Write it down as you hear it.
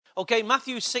Okay,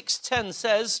 Matthew 6:10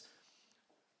 says,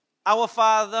 Our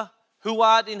Father who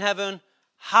art in heaven,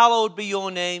 hallowed be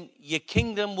your name. Your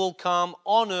kingdom will come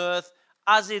on earth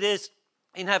as it is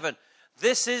in heaven.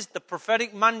 This is the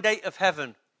prophetic mandate of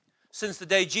heaven. Since the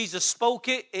day Jesus spoke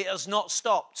it, it has not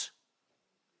stopped.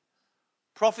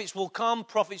 Prophets will come,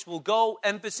 prophets will go,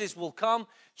 emphasis will come,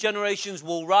 generations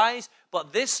will rise,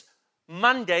 but this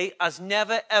mandate has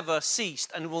never ever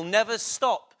ceased and will never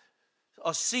stop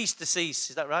or cease to cease.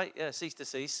 Is that right? Yeah, cease to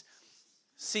cease.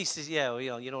 Ceases, yeah,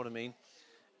 you know what I mean.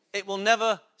 It will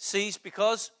never cease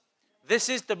because this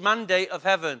is the mandate of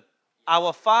heaven.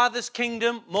 Our Father's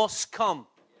kingdom must come.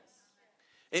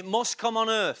 It must come on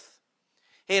earth.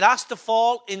 It has to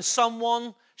fall in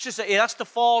someone, it has to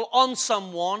fall on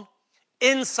someone,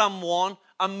 in someone,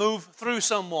 and move through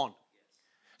someone.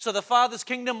 So the Father's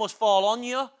kingdom must fall on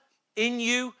you, in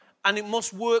you, and it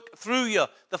must work through you.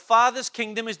 The Father's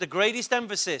kingdom is the greatest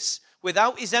emphasis.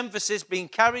 Without his emphasis being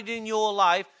carried in your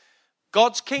life,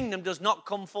 God's kingdom does not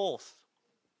come forth.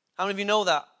 How many of you know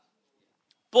that?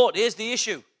 But here's the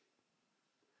issue.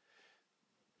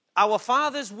 Our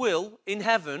Father's will in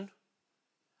heaven,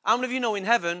 how many of you know in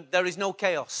heaven there is no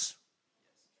chaos?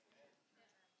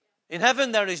 In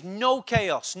heaven there is no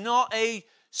chaos, not a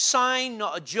sign,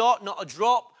 not a jot, not a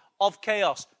drop of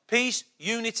chaos. Peace,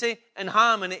 unity, and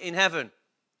harmony in heaven.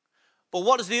 But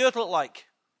what does the earth look like?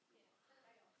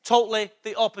 Totally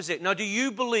the opposite. Now, do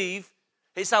you believe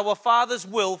it's our Father's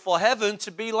will for heaven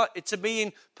to be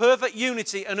in perfect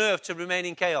unity and earth to remain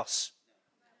in chaos?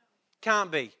 Can't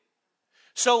be.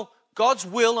 So God's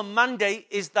will and mandate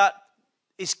is that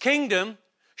his kingdom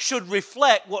should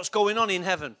reflect what's going on in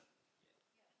heaven.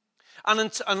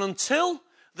 And until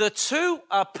the two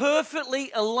are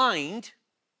perfectly aligned,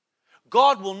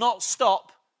 God will not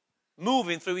stop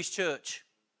moving through his church.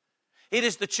 It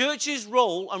is the church's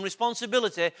role and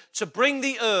responsibility to bring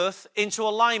the earth into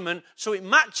alignment so it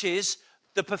matches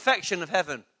the perfection of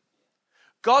heaven.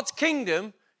 God's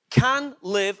kingdom can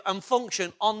live and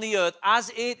function on the earth as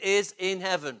it is in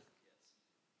heaven.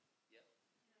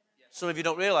 Some of you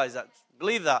don't realize that.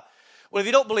 Believe that. Well, if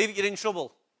you don't believe it, you're in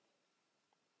trouble.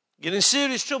 You're in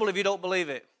serious trouble if you don't believe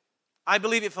it. I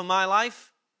believe it for my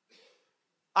life.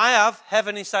 I have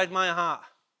heaven inside my heart.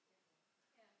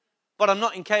 But I'm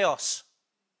not in chaos.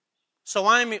 So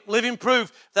I'm living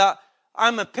proof that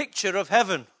I'm a picture of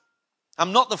heaven.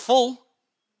 I'm not the full,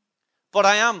 but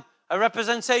I am a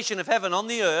representation of heaven on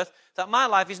the earth, that my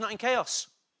life is not in chaos.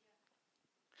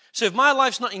 So if my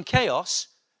life's not in chaos,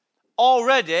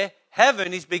 already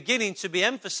heaven is beginning to be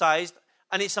emphasized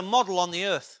and it's a model on the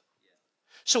earth.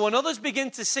 So when others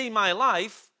begin to see my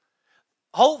life,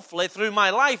 hopefully through my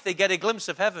life they get a glimpse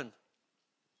of heaven.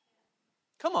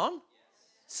 Come on.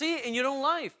 See it in your own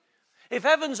life. If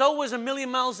heaven's always a million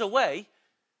miles away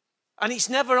and it's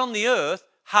never on the earth,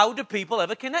 how do people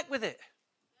ever connect with it?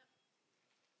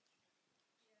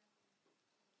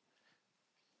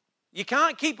 You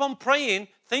can't keep on praying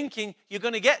thinking you're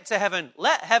going to get to heaven.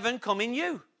 Let heaven come in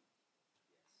you.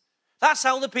 That's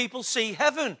how the people see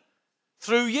heaven,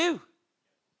 through you.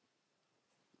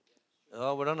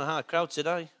 Oh, we're on a hard crowd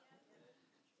today.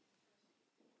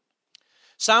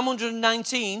 Psalm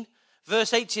 119,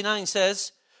 verse 89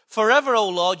 says, Forever, O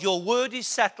Lord, your word is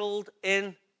settled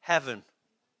in heaven.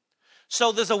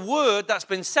 So there's a word that's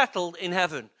been settled in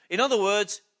heaven. In other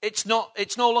words, it's no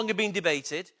longer being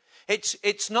debated.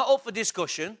 It's not up for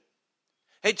discussion.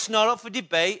 It's not up for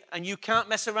debate, and you can't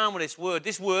mess around with this word.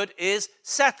 This word is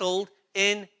settled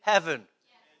in heaven.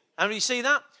 And you see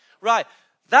that? Right.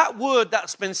 That word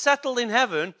that's been settled in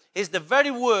heaven is the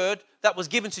very word that was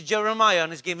given to Jeremiah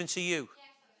and is given to you.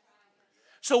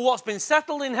 So what's been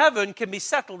settled in heaven can be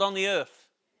settled on the earth.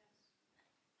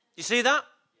 You see that?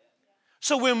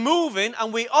 So we're moving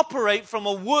and we operate from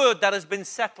a word that has been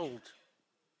settled.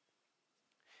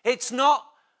 It's not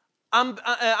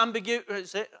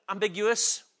ambiguous.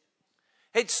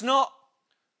 It's not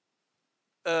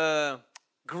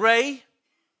grey.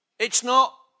 It's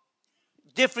not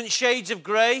different shades of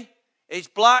grey. It's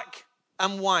black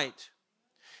and white.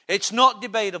 It's not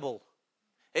debatable.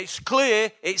 It's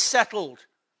clear. It's settled.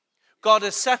 God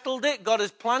has settled it. God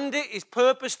has planned it. He's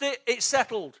purposed it. It's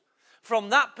settled. From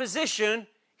that position,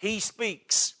 he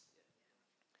speaks.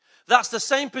 That's the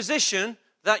same position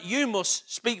that you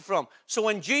must speak from. So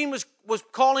when Jean was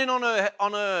calling on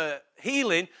her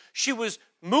healing, she was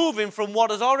moving from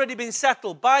what has already been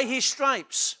settled by his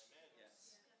stripes.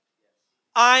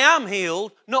 I am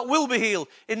healed, not will be healed.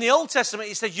 In the Old Testament,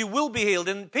 it says you will be healed.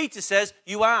 And Peter says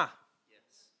you are.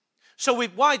 So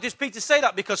why does Peter say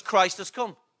that? Because Christ has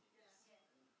come.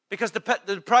 Because the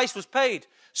price was paid.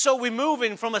 So we're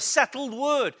moving from a settled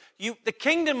word. The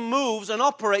kingdom moves and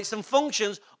operates and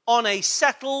functions on a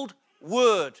settled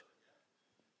word.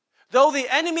 Though the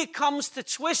enemy comes to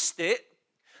twist it,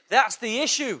 that's the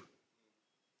issue.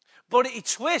 But he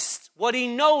twists what he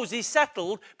knows is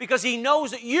settled because he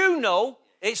knows that you know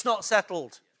it's not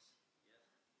settled.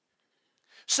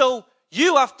 So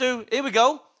you have to, here we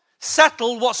go,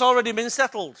 settle what's already been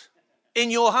settled in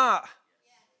your heart.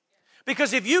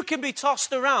 Because if you can be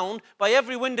tossed around by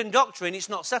every wind and doctrine, it's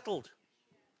not settled.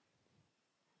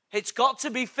 It's got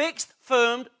to be fixed,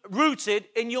 firmed, rooted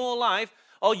in your life,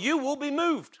 or you will be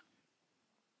moved.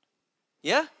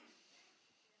 Yeah?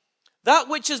 That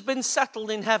which has been settled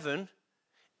in heaven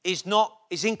is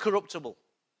incorruptible.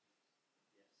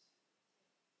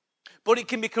 But it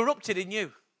can be corrupted in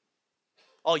you.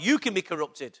 Or you can be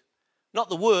corrupted. Not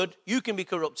the word, you can be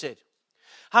corrupted.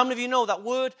 How many of you know that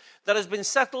word that has been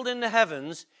settled in the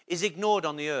heavens is ignored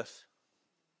on the earth?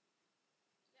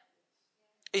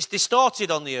 It's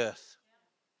distorted on the earth.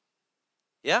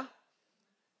 Yeah?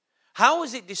 How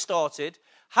is it distorted?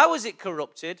 How is it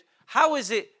corrupted? How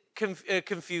is it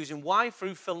confusing? Why?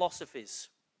 Through philosophies.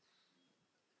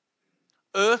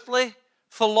 Earthly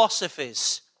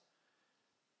philosophies.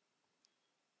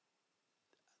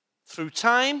 Through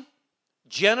time,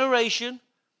 generation,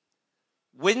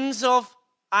 winds of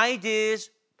ideas,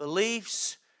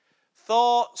 beliefs,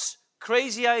 thoughts,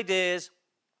 crazy ideas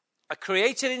are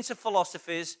created into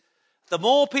philosophies. The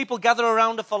more people gather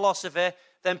around a philosophy,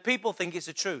 then people think it's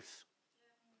the truth.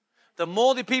 The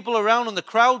more the people around and the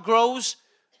crowd grows,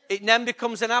 it then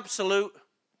becomes an absolute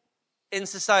in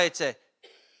society.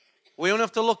 We don't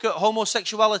have to look at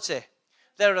homosexuality.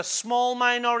 There are a small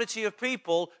minority of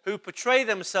people who portray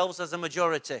themselves as a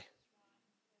majority.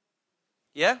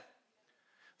 Yeah?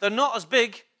 They're not as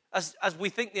big as we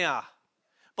think they are.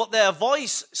 But their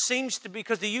voice seems to be,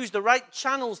 because they use the right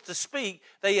channels to speak,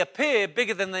 they appear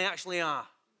bigger than they actually are.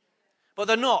 But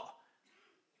they're not.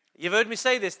 You've heard me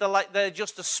say this. They're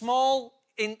just a small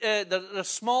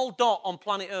dot on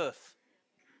planet Earth.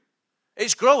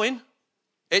 It's growing.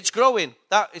 It's growing.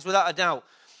 That is without a doubt.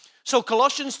 So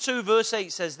Colossians 2 verse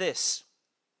 8 says this.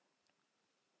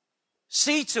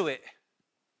 See to it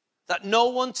that no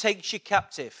one takes you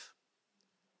captive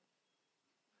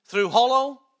through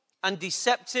hollow and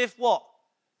deceptive what?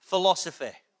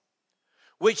 Philosophy,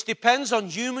 which depends on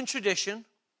human tradition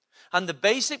and the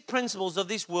basic principles of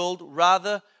this world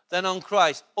rather than on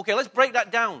Christ. Okay, let's break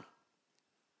that down.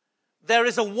 There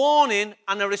is a warning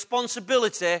and a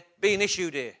responsibility being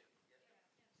issued here.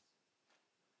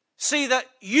 See that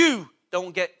you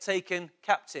don't get taken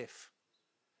captive.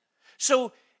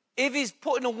 So if he's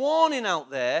putting a warning out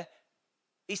there,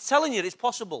 he's telling you it's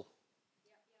possible.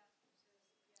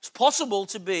 It's possible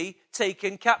to be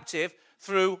taken captive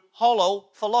through hollow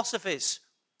philosophies,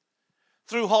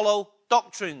 through hollow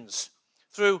doctrines,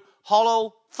 through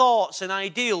hollow thoughts and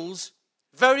ideals.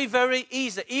 Very, very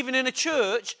easy. Even in a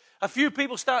church, a few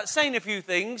people start saying a few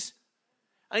things,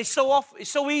 and it's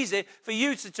so easy for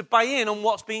you to buy in on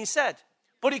what's being said.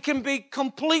 But it can be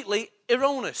completely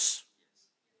erroneous.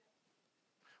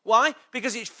 Why?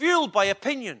 Because it's fueled by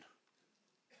opinion.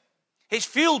 It's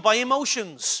fueled by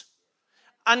emotions.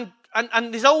 And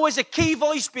there's always a key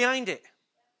voice behind it.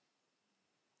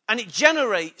 And it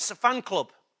generates a fan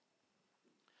club.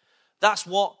 That's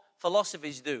what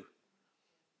philosophies do.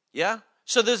 Yeah?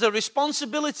 So there's a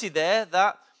responsibility there,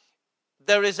 that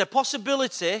there is a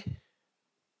possibility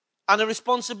and a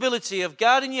responsibility of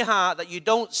guarding your heart, that you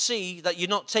don't see that you're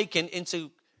not taken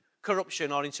into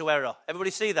corruption or into error.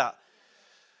 Everybody see that?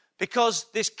 Because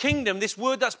this kingdom, this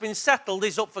word that's been settled,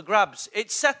 is up for grabs.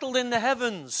 It's settled in the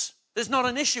heavens. There's not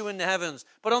an issue in the heavens.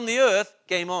 But on the earth,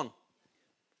 game on.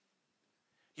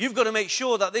 You've got to make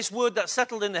sure that this word that's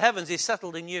settled in the heavens is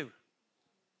settled in you.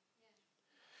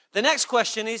 The next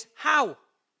question is, how?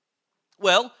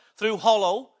 Well, through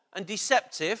hollow and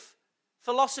deceptive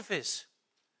philosophies.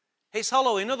 It's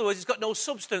hollow. In other words, it's got no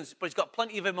substance, but it's got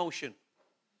plenty of emotion.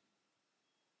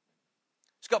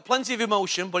 It's got plenty of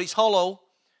emotion, but it's hollow.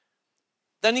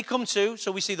 Then you come to,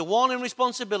 so we see the warning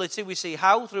responsibility. We see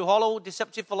how through hollow,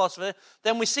 deceptive philosophy.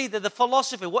 Then we see that the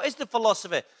philosophy. What is the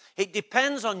philosophy? It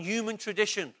depends on human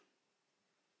tradition.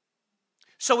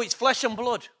 So it's flesh and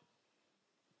blood.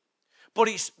 But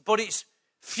it's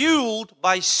fueled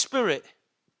by spirit,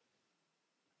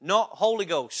 not Holy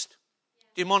Ghost,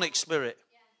 demonic spirit.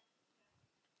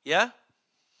 Yeah?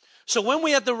 So when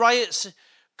we had the riots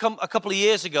a couple of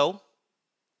years ago,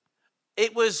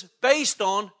 it was based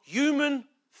on human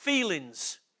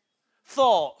feelings,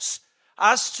 thoughts,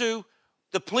 as to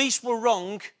the police were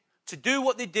wrong to do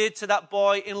what they did to that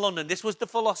boy in London. This was the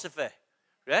philosophy.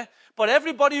 Yeah? But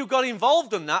everybody who got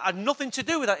involved in that had nothing to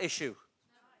do with that issue.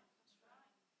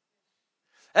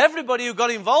 Everybody who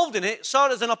got involved in it saw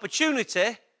it as an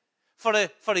opportunity for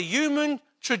a human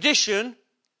tradition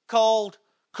called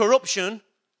corruption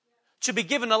to be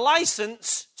given a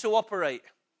license to operate.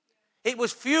 It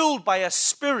was fueled by a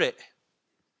spirit.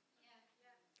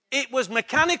 It was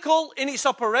mechanical in its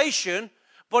operation,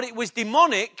 but it was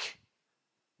demonic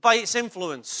by its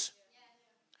influence.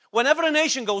 Whenever a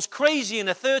nation goes crazy in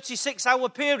a 36-hour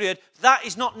period, that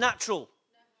is not natural.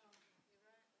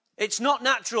 It's not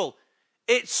natural.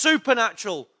 It's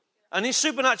supernatural. And in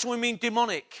supernatural, we mean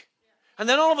demonic. And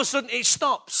then all of a sudden, it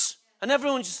stops. And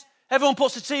everyone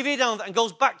puts the TV down and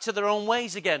goes back to their own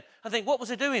ways again. I think, what was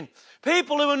they doing?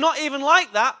 People who are not even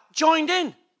like that joined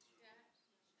in.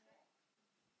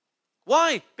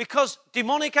 Why? Because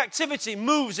demonic activity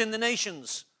moves in the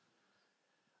nations.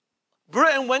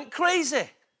 Britain went crazy.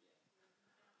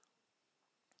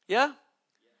 Yeah?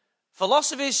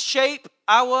 Philosophies shape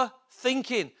our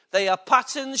thinking. They are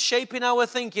patterns shaping our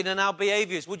thinking and our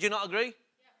behaviors. Would you not agree?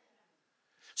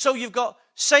 So you've got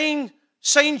sane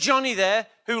Johnny there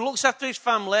who looks after his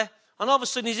family, and all of a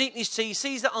sudden he's eating his tea, he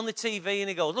sees that on the TV, and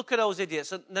he goes, look at those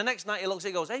idiots. And the next night he looks at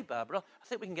it and goes, hey, Barbara, I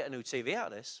think we can get a new TV out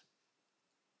of this.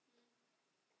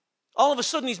 All of a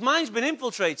sudden his mind's been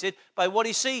infiltrated by what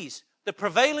he sees. The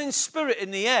prevailing spirit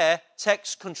in the air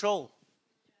takes control.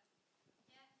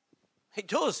 It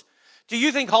does. Do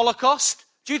you think Holocaust?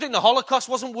 Do you think the Holocaust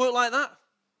wasn't worked like that?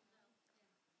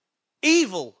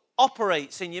 Evil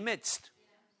operates in your midst.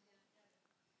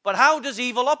 But how does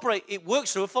evil operate? It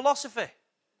works through a philosophy.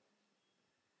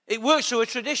 It works through a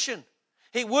tradition.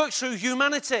 It works through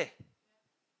humanity.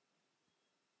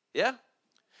 Yeah?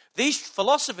 These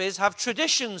philosophies have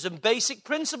traditions and basic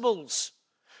principles,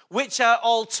 which are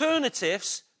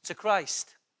alternatives to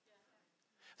Christ.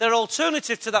 They're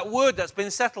alternative to that word that's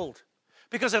been settled.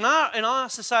 Because in our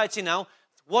society now,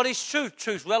 what is truth?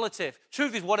 Truth's relative.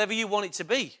 Truth is whatever you want it to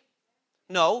be.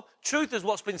 No, truth is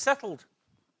what's been settled.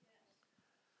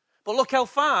 But look how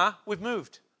far we've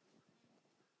moved.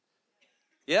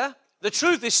 Yeah? The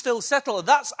truth is still settled.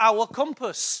 That's our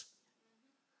compass.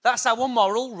 That's our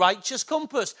moral, righteous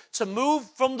compass. To move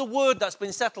from the word that's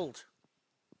been settled.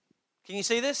 Can you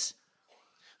see this?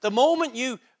 The moment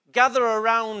you gather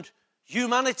around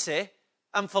humanity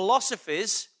and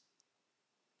philosophies,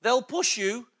 they'll push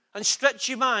you and stretch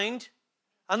your mind,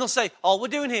 and they'll say, all we're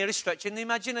doing here is stretching the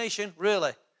imagination.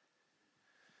 Really?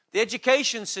 The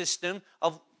education system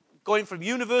of going from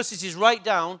universities right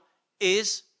down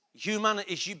is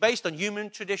based on human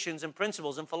traditions and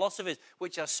principles and philosophies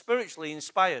which are spiritually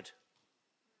inspired.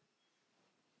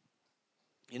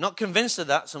 You're not convinced of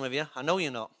that, some of you. I know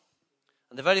you're not.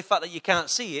 And the very fact that you can't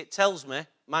see it tells me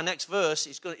my next verse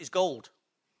is gold.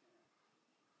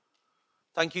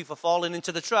 Thank you for falling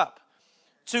into the trap.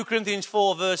 2 Corinthians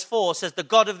 4 verse 4 says, the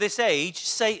God of this age,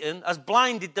 Satan, has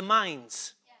blinded the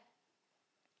minds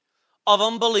of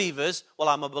unbelievers. Well,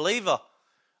 I'm a believer.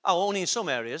 Only in some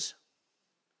areas.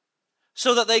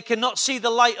 So that they cannot see the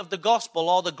light of the gospel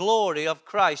or the glory of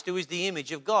Christ, who is the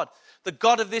image of God. The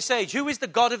God of this age. Who is the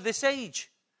God of this age?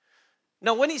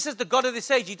 Now, when he says the God of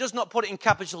this age, he does not put it in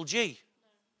capital G.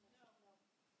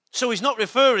 So he's not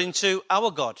referring to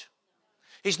our God.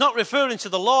 He's not referring to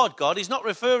the Lord God. He's not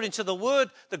referring to the Word,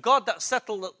 the God that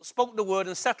spoke the Word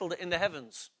and settled it in the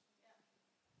heavens.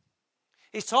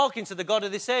 He's talking to the God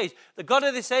of this age. The God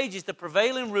of this age is the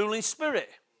prevailing ruling spirit,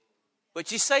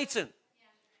 which is Satan.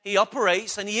 He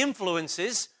operates and he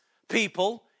influences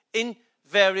people in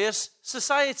various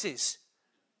societies.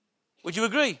 Would you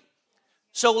agree?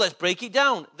 So let's break it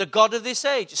down. The God of this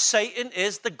age. Satan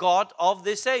is the God of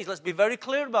this age. Let's be very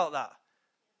clear about that.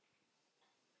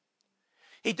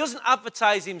 He doesn't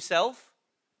advertise himself.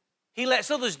 He lets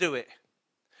others do it.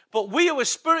 But we who are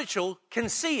spiritual can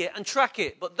see it and track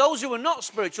it. But those who are not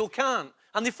spiritual can't.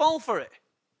 And they fall for it.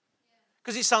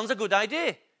 Because it sounds a good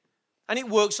idea. And it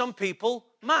works on people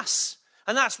mass.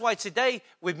 And that's why today,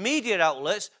 with media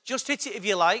outlets, just hit it if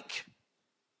you like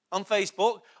on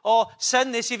Facebook, or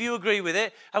send this if you agree with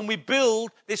it, and we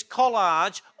build this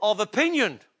collage of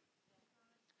opinion.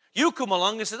 You come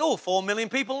along and say, 4 million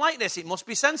people like this, it must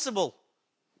be sensible.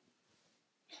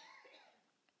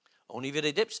 Only if you're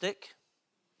a dipstick.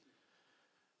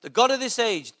 The God of this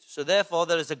age, so therefore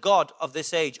there is a God of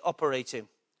this age operating.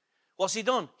 What's he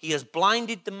done? He has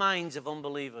blinded the minds of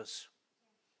unbelievers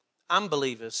and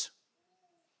believers.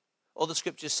 Other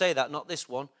scriptures say that, not this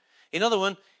one. In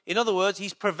other words,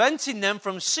 he's preventing them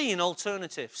from seeing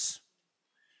alternatives.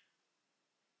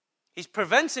 He's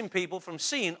preventing people from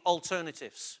seeing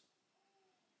alternatives.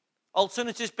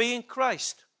 Alternatives being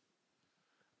Christ.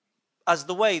 as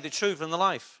the way, the truth, and the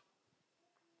life.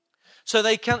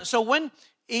 So when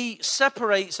he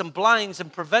separates and blinds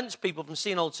and prevents people from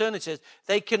seeing alternatives,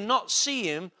 they cannot see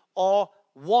him or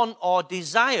want or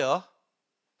desire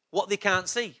what they can't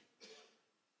see.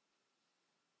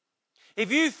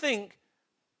 If you think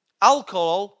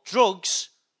alcohol, drugs,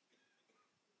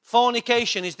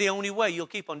 fornication is the only way, you'll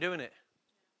keep on doing it.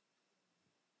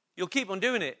 You'll keep on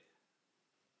doing it.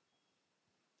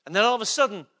 And then all of a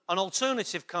sudden, an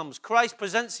alternative comes. Christ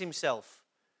presents himself.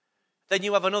 Then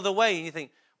you have another way, and you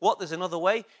think, what, there's another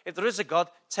way? If there is a God,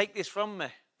 take this from me.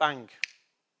 Bang.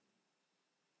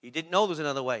 You didn't know there was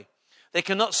another way. They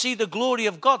cannot see the glory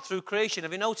of God through creation.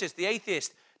 Have you noticed? The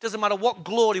atheist, doesn't matter what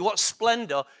glory, what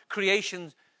splendor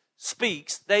creation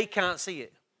speaks, they can't see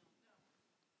it.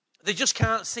 They just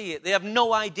can't see it. They have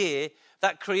no idea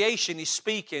that creation is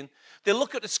speaking. They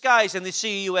look at the skies and they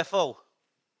see a UFO.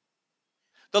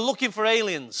 They're looking for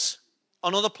aliens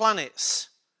on other planets.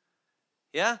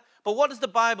 Yeah? But what does the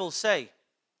Bible say?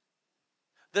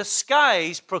 The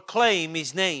skies proclaim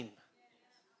his name.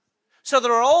 So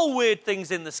there are all weird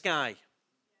things in the sky.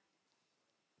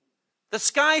 The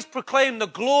skies proclaim the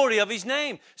glory of his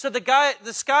name. So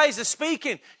the skies are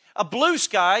speaking. A blue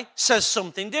sky says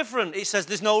something different. It says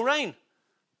there's no rain.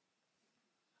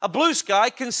 A blue sky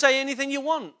can say anything you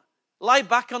want. Lie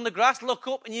back on the grass, look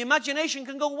up, and your imagination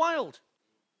can go wild.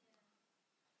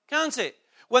 Can't it?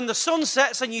 When the sun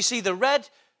sets and you see the red,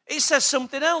 it says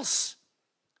something else.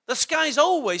 The sky's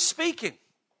always speaking.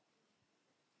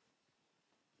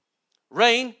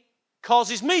 Rain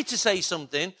causes me to say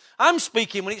something. I'm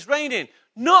speaking when it's raining.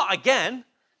 Not again.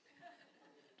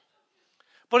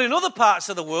 But in other parts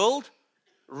of the world,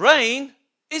 rain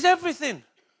is everything.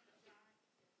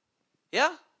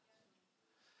 Yeah?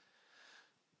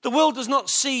 The world does not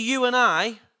see you and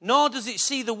I, nor does it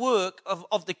see the work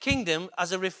of the kingdom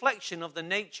as a reflection of the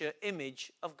nature,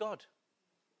 image of God.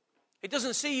 It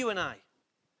doesn't see you and I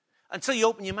until you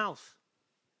open your mouth.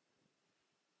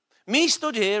 Me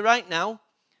stood here right now,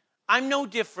 I'm no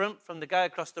different from the guy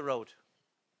across the road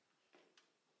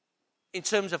in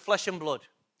terms of flesh and blood.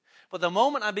 But the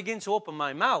moment I begin to open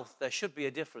my mouth, there should be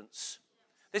a difference.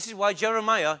 This is why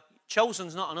Jeremiah,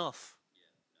 chosen's not enough.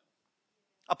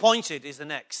 Appointed is the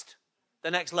next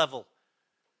level.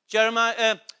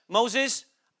 Moses,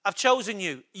 I've chosen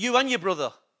you and your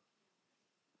brother.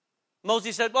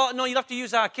 Moses said, well, no, you'll have to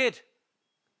use our kid.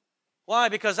 Why?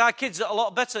 Because our kid's a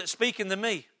lot better at speaking than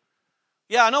me.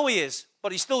 Yeah, I know he is,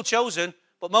 but he's still chosen.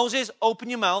 But Moses, open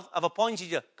your mouth. I've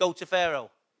appointed you. Go to Pharaoh.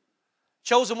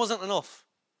 Chosen wasn't enough.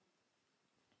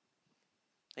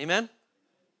 Amen?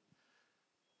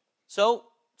 So,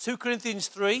 2 Corinthians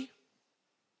 3.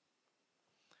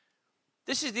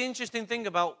 This is the interesting thing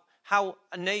about how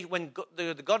when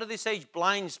the God of this age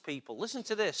blinds people. Listen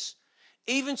to this.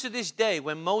 Even to this day,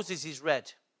 when Moses is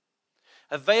read,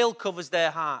 a veil covers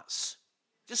their hearts.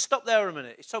 Just stop there a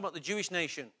minute. It's talking about the Jewish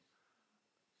nation.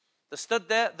 They're stood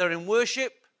there, they're in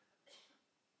worship,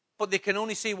 but they can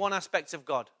only see one aspect of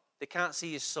God. They can't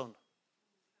see his son.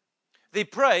 They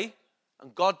pray,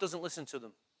 and God doesn't listen to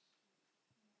them.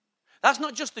 That's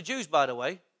not just the Jews, by the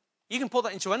way. You can put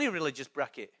that into any religious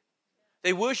bracket.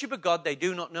 They worship a God they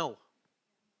do not know.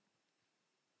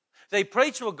 They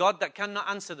pray to a God that cannot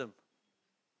answer them.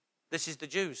 This is the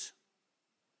Jews.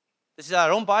 This is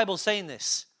our own Bible saying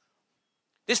this.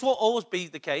 This won't always be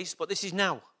the case, but this is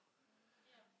now.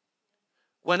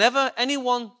 Whenever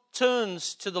anyone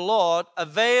turns to the Lord, a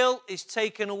veil is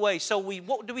taken away. So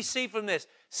what do we see from this?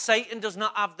 Satan does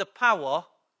not have the power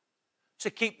to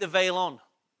keep the veil on.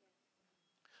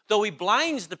 Though he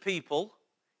blinds the people,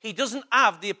 he doesn't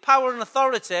have the power and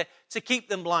authority to keep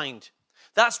them blind.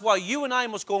 That's why you and I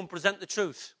must go and present the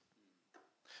truth.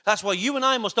 That's why you and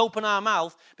I must open our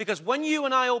mouth, because when you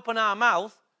and I open our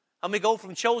mouth and we go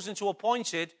from chosen to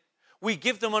appointed, we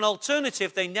give them an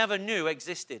alternative they never knew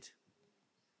existed.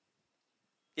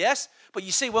 Yes? But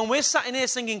you see, when we're sat in here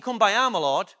singing, "Come by our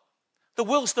Lord," the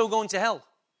world's still going to hell.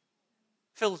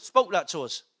 Phil spoke that to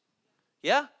us.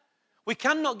 Yeah? We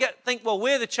cannot think, well,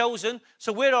 we're the chosen,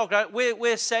 so we're all right,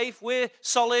 we're safe, we're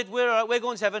solid, we're all right, we're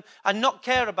going to heaven, and not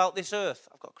care about this earth.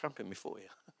 I've got cramp in me for you.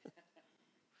 It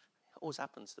always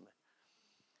happens to me.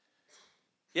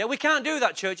 Yeah, we can't do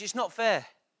that, church. It's not fair.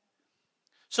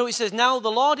 So it says, now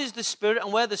the Lord is the Spirit,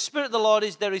 and where the Spirit of the Lord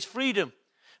is, there is freedom.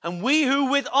 And we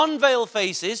who with unveiled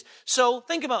faces, so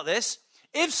think about this,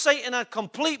 if Satan had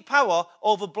complete power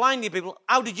over blinding people,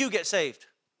 how did you get saved?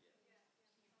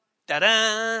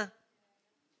 Ta-da!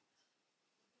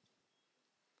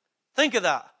 Think of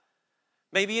that.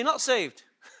 Maybe you're not saved.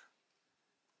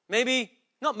 You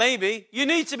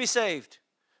need to be saved.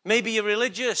 Maybe you're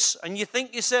religious and you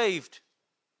think you're saved.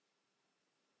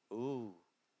 Ooh.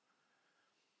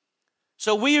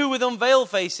 So we who with unveiled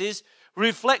faces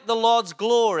reflect the Lord's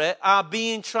glory are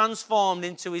being transformed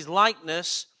into his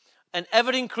likeness, an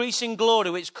ever-increasing glory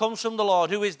which comes from the Lord,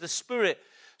 who is the Spirit.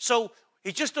 So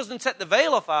he just doesn't take the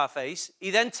veil off our face. He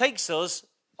then takes us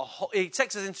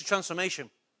into transformation.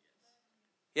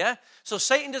 Yeah? So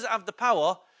Satan doesn't have the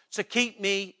power to keep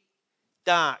me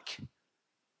dark.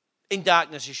 In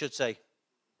darkness, you should say.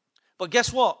 But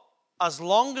guess what? As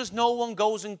long as no one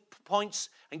goes and points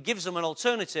and gives them an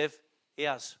alternative, he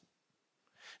has.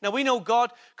 Now, we know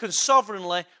God can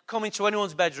sovereignly come into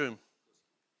anyone's bedroom.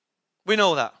 We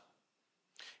know that.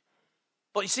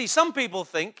 But you see, some people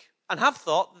think and have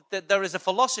thought that there is a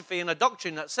philosophy and a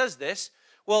doctrine that says this.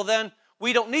 Well, then,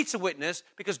 we don't need to witness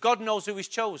because God knows who he's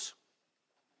chose.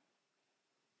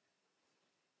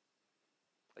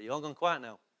 Are you all gone quiet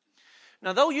now?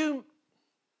 Now, though you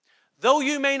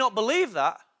may not believe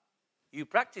that, you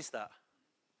practice that.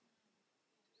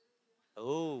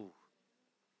 Oh,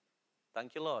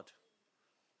 thank you, Lord.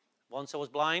 Once I was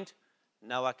blind,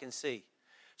 now I can see.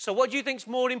 So what do you think is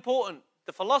more important,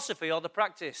 the philosophy or the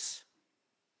practice?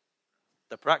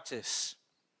 The practice.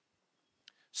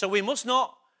 So we must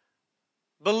not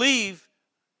believe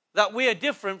that we are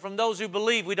different from those who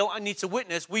believe we don't need to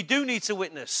witness. We do need to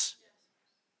witness.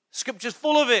 Scripture's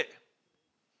full of it.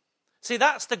 See,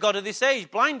 that's the God of this age,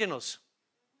 blinding us.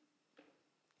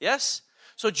 Yes?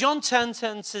 So John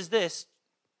 10:10 says this.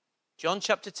 John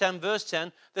chapter 10, verse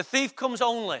 10. The thief comes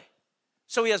only.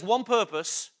 So he has one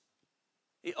purpose.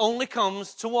 He only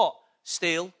comes to what?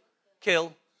 Steal,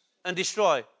 kill, and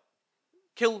destroy.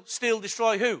 Kill, steal,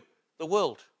 destroy who? The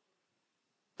world.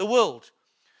 The world.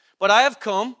 But I have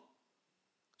come,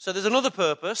 so there's another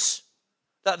purpose,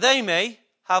 that they may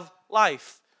have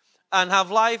life. And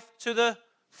have life to the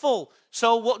full.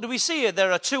 So what do we see here?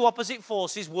 There are two opposite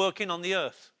forces working on the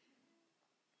earth.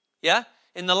 Yeah?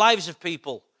 In the lives of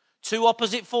people. Two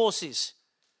opposite forces.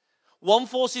 One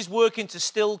force is working to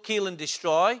steal, kill, and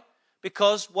destroy.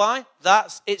 Because, why?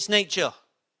 That's its nature.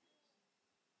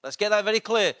 Let's get that very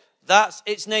clear. That's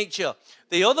its nature.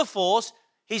 The other force,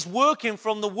 he's working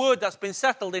from the word that's been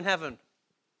settled in heaven.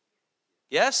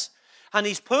 Yes? And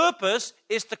his purpose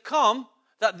is to come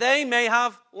that they may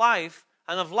have life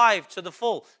and have life to the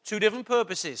full. Two different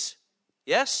purposes.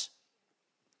 Yes?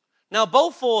 Now,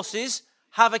 both forces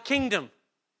have a kingdom.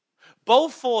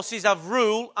 Both forces have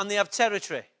rule and they have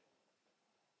territory.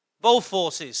 Both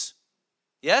forces.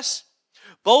 Yes?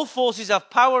 Both forces have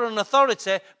power and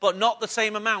authority, but not the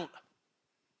same amount.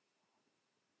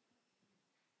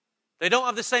 They don't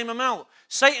have the same amount.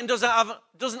 Satan doesn't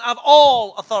have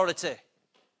all authority.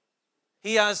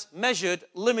 He has measured,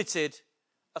 limited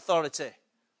authority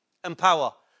and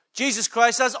power. Jesus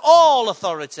Christ has all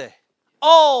authority,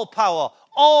 all power,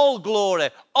 all glory,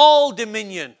 all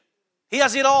dominion. He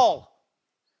has it all.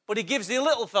 But he gives the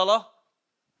little fella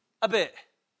a bit.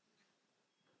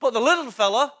 But the little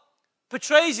fella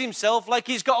portrays himself like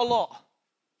he's got a lot.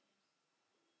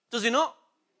 Does he not?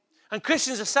 And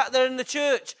Christians are sat there in the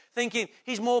church thinking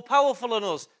he's more powerful than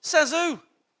us. Says who?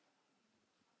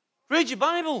 Read your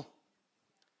Bible.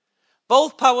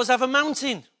 Both powers have a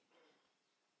mountain.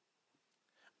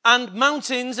 And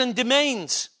mountains and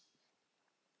domains.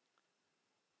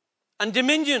 And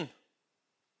dominion.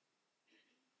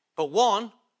 But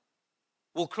one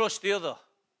will crush the other.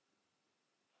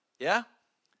 Yeah?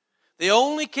 The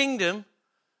only kingdom,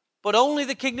 but only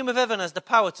the kingdom of heaven has the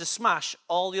power to smash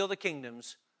all the other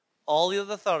kingdoms, all the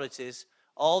other authorities,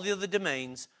 all the other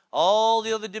domains, all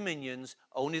the other dominions,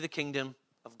 only the kingdom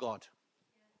of God.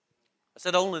 I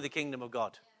said only the kingdom of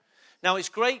God. Now, it's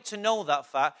great to know that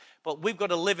fact, but we've got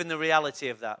to live in the reality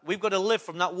of that. We've got to live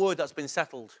from that word that's been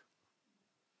settled.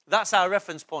 That's our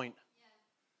reference point.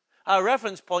 Our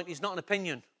reference point is not an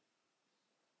opinion.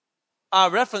 Our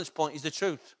reference point is the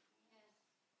truth.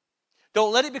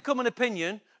 Don't let it become an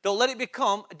opinion. Don't let it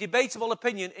become a debatable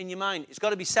opinion in your mind. It's got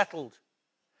to be settled.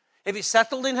 If it's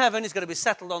settled in heaven, it's got to be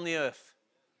settled on the earth.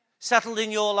 Settled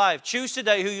in your life. Choose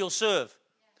today who you'll serve.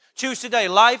 Choose today,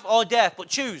 life or death, but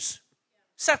choose.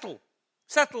 Settle.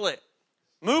 Settle it.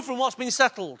 Move from what's been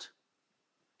settled.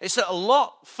 It's a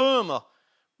lot firmer.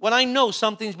 When I know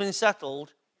something's been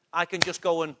settled, I can just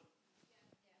go and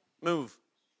move.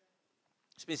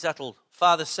 It's been settled.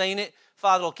 Father's saying it.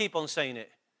 Father will keep on saying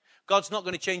it. God's not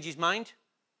going to change his mind.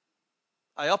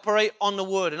 I operate on the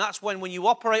word. And that's when you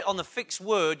operate on the fixed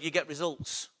word, you get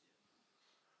results.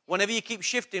 Whenever you keep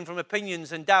shifting from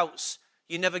opinions and doubts,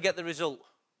 you never get the result.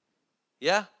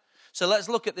 Yeah? So let's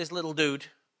look at this little dude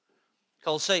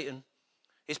called Satan.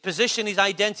 his position, his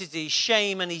identity, his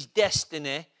shame, and his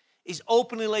destiny is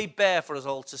openly laid bare for us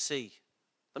all to see.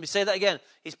 Let me say that again.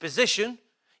 His position,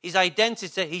 his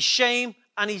identity, his shame,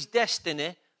 and his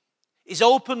destiny is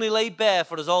openly laid bare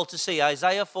for us all to see.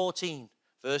 Isaiah 14,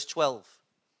 verse 12.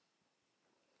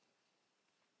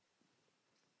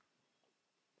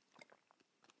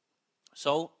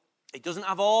 So, it doesn't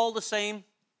have all the same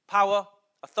power,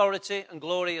 authority, and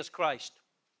glory as Christ.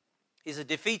 He's a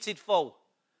defeated foe.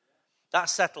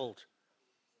 That's settled.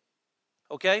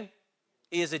 Okay?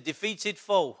 He is a defeated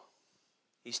foe.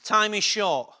 His time is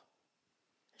short.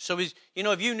 So, if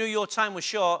you knew your time was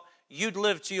short, you'd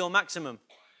live to your maximum.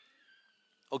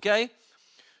 Okay?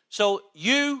 So,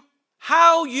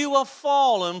 how you have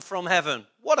fallen from heaven.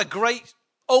 What a great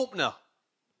opener.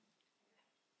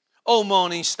 O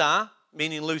morning star,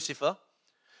 meaning Lucifer,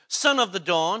 son of the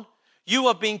dawn, you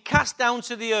have been cast down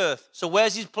to the earth. So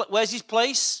where's his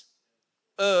place?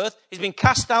 Earth. He's been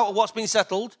cast out of what's been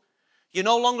settled. You're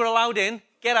no longer allowed in.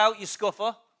 Get out, you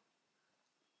scuffer.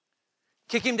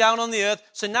 Kick him down on the earth.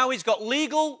 So now he's got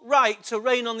legal right to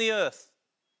reign on the earth.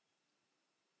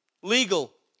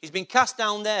 Legal. He's been cast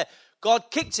down there. God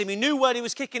kicked him. He knew where he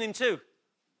was kicking him to.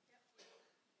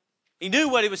 He knew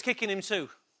where he was kicking him to.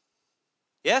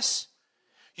 Yes?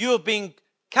 You have been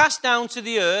cast down to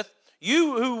the earth.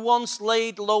 You who once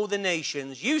laid low the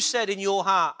nations. You said in your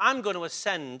heart, I'm going to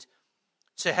ascend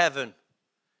to heaven.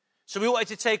 So he wanted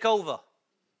to take over.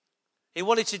 He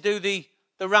wanted to do the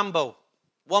Rambo,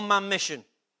 one-man mission.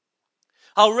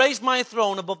 I'll raise my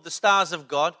throne above the stars of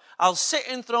God. I'll sit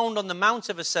enthroned on the Mount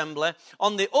of Assembly,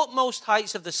 on the utmost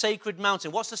heights of the sacred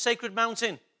mountain. What's the sacred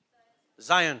mountain?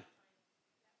 Zion.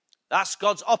 That's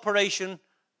God's operation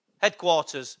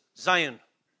headquarters, Zion.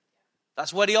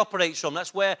 That's where he operates from.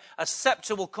 That's where a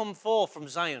scepter will come forth from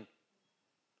Zion.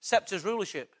 Scepter's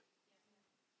rulership.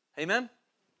 Amen?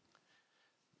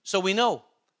 So we know,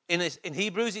 in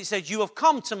Hebrews it says, you have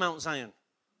come to Mount Zion,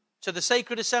 to the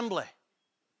sacred assembly.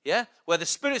 Yeah? Where the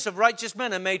spirits of righteous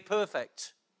men are made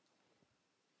perfect.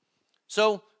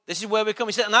 So, this is where we come.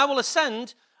 He said, and I will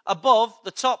ascend above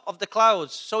the top of the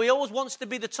clouds. So he always wants to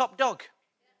be the top dog.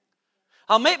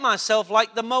 I'll make myself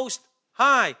like the Most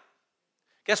High.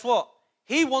 Guess what?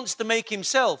 He wants to make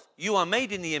himself. You are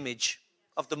made in the image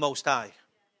of the Most High.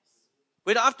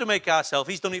 We don't have to make ourselves.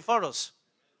 He's done it for us.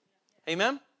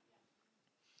 Amen?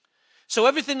 So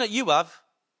everything that you have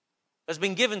has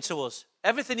been given to us.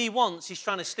 Everything he wants, he's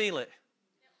trying to steal it.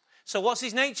 So what's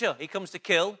his nature? He comes to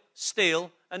kill,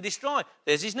 steal, and destroy.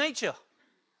 There's his nature.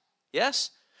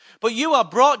 Yes? But you are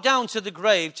brought down to the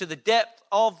grave, to the depth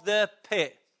of the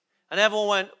pit. And everyone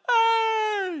went,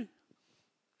 hey!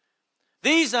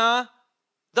 These are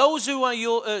those who are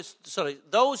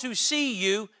those who see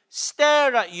you,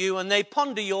 stare at you, and they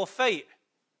ponder your fate.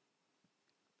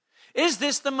 Is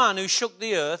this the man who shook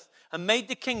the earth and made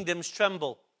the kingdoms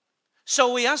tremble?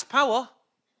 So he has power.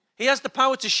 He has the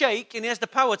power to shake, and he has the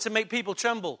power to make people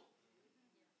tremble.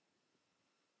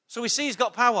 So we see he's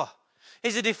got power.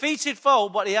 He's a defeated foe,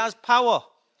 but he has power.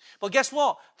 But guess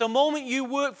what? The moment you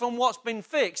work from what's been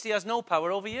fixed, he has no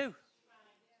power over you.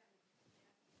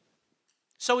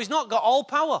 So he's not got all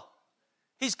power.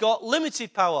 He's got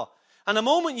limited power. And the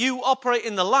moment you operate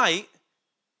in the light,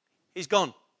 he's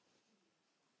gone.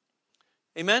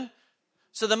 Amen?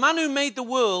 So the man who made the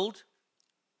world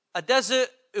a desert...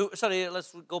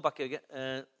 let's go back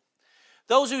again.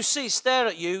 Those who see stare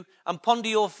at you and ponder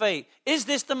your fate. Is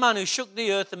this the man who shook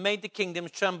the earth and made the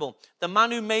kingdoms tremble? The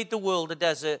man who made the world a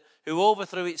desert, who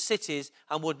overthrew its cities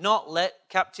and would not let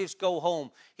captives go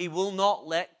home. He will not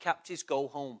let captives go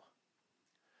home.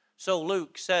 So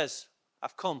Luke says,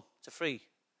 I've come to free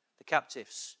the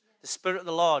captives. The Spirit of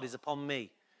the Lord is upon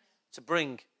me to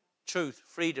bring truth,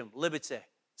 freedom, liberty,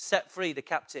 set free the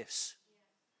captives.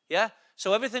 Yeah?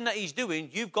 So everything that he's doing,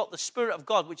 you've got the Spirit of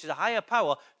God, which is a higher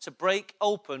power, to break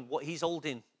open what he's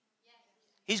holding.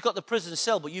 He's got the prison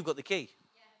cell, but you've got the key.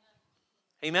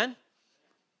 Amen?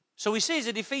 So we see he's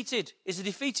a defeated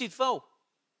foe.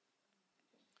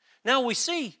 Now we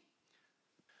see,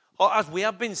 or as we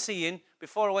have been seeing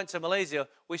before I went to Malaysia,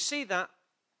 we see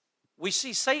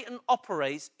Satan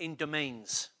operates in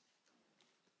domains.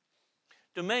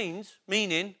 Domains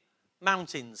meaning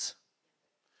mountains.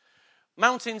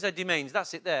 Mountains are domains.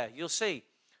 That's it there. You'll see.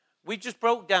 We just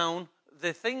broke down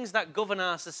the things that govern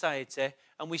our society,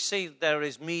 and we see there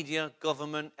is media,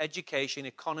 government, education,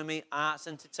 economy, arts,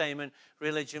 entertainment,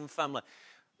 religion, family.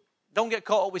 Don't get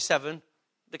caught up with 7.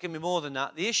 There can be more than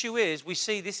that. The issue is, we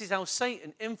see this is how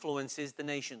Satan influences the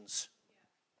nations.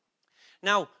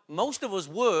 Now, most of us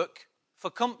work for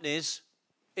companies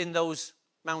in those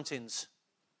mountains.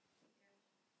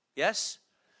 Yes?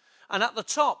 And at the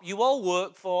top, you all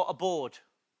work for a board.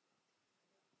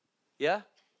 Yeah?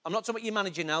 I'm not talking about your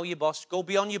manager now, your boss. Go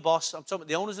beyond your boss. I'm talking about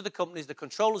the owners of the companies, the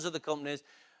controllers of the companies.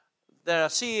 There are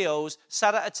CEOs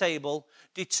sat at a table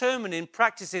determining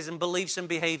practices and beliefs and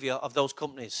behavior of those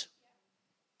companies.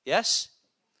 Yes?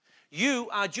 You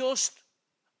are just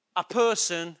a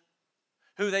person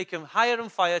who they can hire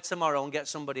and fire tomorrow and get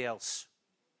somebody else.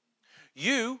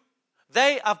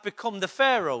 They have become the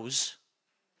pharaohs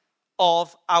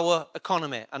of our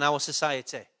economy and our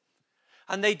society.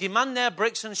 And they demand their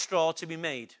bricks and straw to be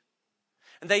made.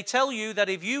 And they tell you that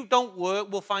if you don't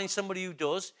work, we'll find somebody who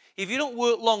does. If you don't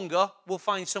work longer, we'll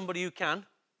find somebody who can.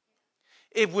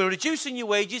 If we're reducing your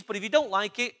wages, but if you don't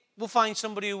like it, we'll find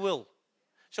somebody who will.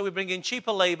 So we bring in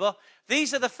cheaper labor.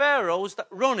 These are the pharaohs that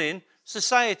run in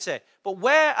society. But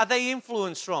where are they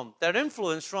influenced from? They're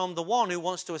influenced from the one who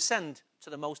wants to ascend to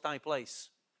the most high place.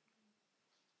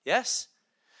 Yes?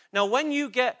 Now, when you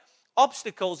get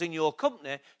obstacles in your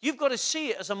company, you've got to see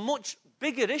it as a much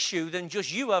bigger issue than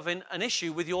just you having an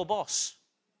issue with your boss.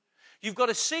 You've got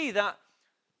to see that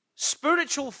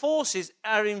spiritual forces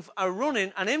are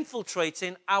running and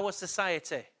infiltrating our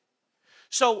society.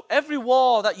 So every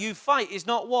war that you fight is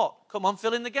not what? Come on,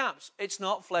 fill in the gaps. It's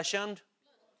not flesh and...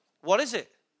 What is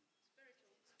it?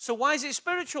 So why is it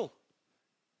spiritual?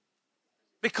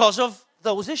 Because of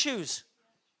those issues.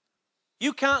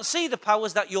 You can't see the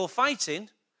powers that you're fighting.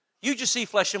 You just see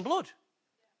flesh and blood.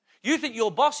 You think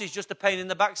your boss is just a pain in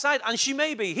the backside. And she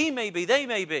may be, he may be, they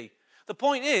may be. The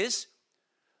point is,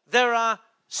 there are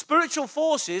spiritual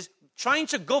forces trying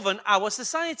to govern our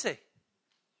society.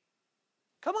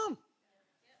 Come on.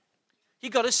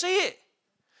 You've got to see it.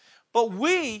 But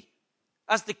we,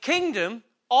 as the kingdom,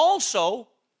 also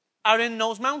are in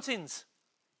those mountains.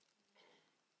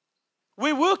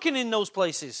 We're working in those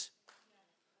places.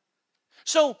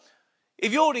 So,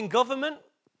 if you're in government,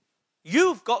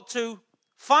 you've got to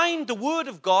find the Word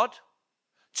of God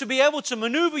to be able to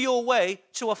maneuver your way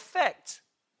to affect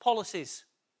policies.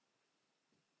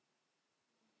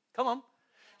 Come on.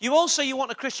 You all say you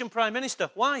want a Christian Prime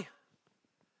Minister. Why?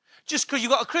 Just because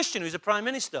you've got a Christian who's a Prime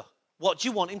Minister. What do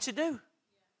you want him to do?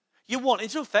 You want him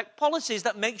to affect policies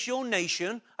that makes your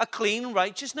nation a clean,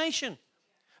 righteous nation.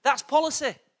 That's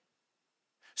policy.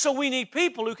 So we need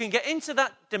people who can get into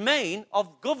that domain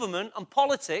of government and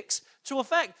politics to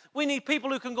affect. We need people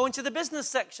who can go into the business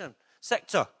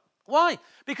sector. Why?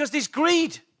 Because there's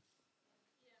greed.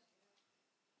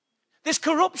 There's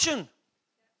corruption.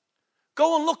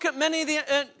 Go and look at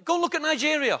go and look at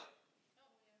Nigeria.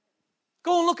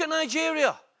 Go and look at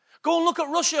Nigeria. Go and look at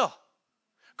Russia.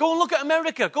 Go and look at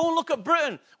America. Go and look at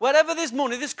Britain. Wherever there's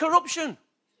money, there's corruption.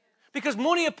 Because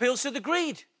money appeals to the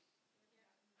greed.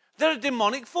 There are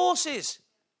demonic forces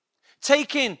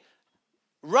taking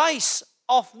rice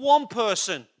off one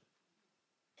person.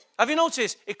 Have you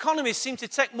noticed? Economies seem to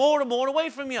take more and more away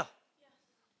from you.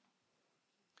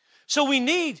 So we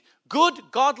need good,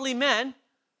 godly men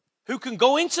who can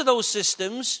go into those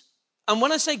systems. And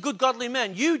when I say good, godly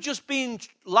men, you just being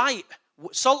light,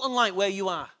 salt and light where you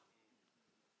are.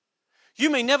 You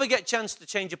may never get a chance to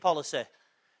change a policy,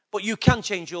 but you can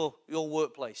change your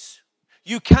workplace.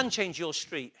 You can change your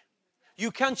street.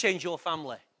 You can change your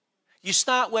family. You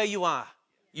start where you are.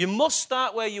 You must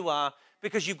start where you are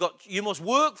because you must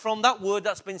work from that word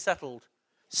that's been settled.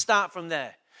 Start from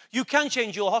there. You can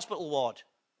change your hospital ward.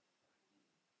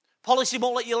 Policy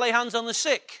won't let you lay hands on the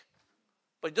sick,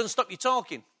 but it doesn't stop you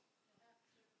talking.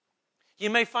 You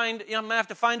may have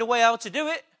to find a way how to do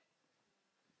it.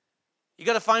 You've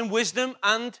got to find wisdom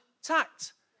and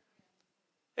tact.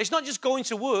 It's not just going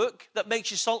to work that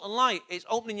makes you salt and light. It's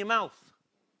opening your mouth.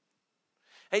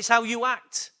 It's how you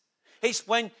act.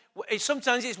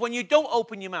 Sometimes it's when you don't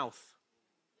open your mouth.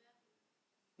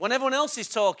 When everyone else is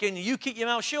talking, you keep your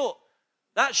mouth shut.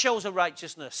 That shows a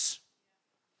righteousness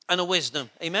and a wisdom.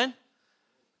 Amen?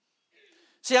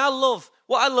 See, what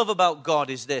I love about God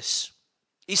is this.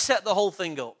 He set the whole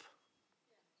thing up.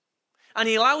 And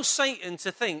he allows Satan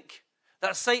to think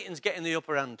that Satan's getting the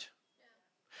upper hand.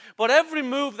 But every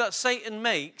move that Satan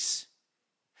makes,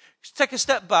 take a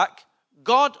step back,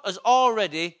 God has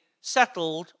already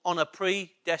settled on a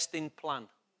predestined plan.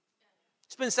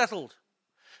 It's been settled.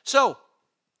 So,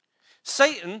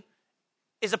 Satan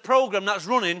is a program that's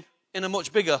running in a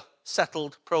much bigger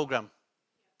settled program.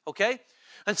 Okay?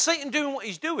 And Satan doing what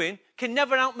he's doing can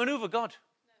never outmaneuver God.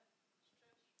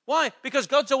 Why? Because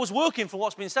God's always working for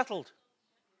what's been settled.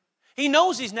 He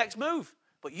knows his next move,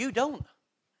 but you don't.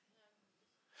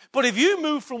 But if you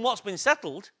move from what's been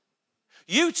settled,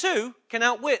 you too can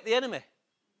outwit the enemy.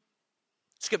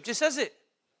 Scripture says it.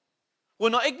 We're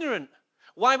not ignorant.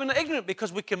 Why we're not ignorant?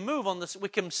 Because we can move on this. We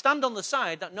can stand on the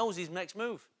side that knows his next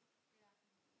move.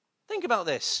 Think about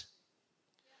this.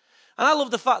 And I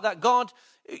love the fact that God,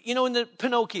 you know, in the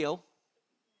Pinocchio,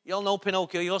 you all know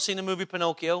Pinocchio. You all seen the movie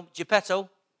Pinocchio.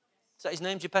 Geppetto, is that his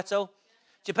name? Geppetto.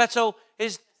 Geppetto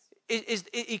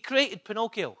he created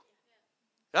Pinocchio,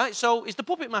 right? So he's the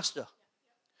puppet master.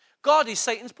 God is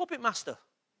Satan's puppet master.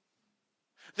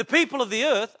 The people of the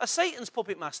earth are Satan's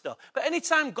puppet master. But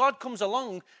anytime God comes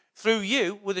along through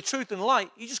you with the truth and the light,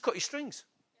 you just cut your strings.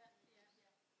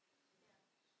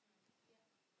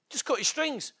 Just cut your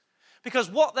strings. Because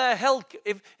what they're held,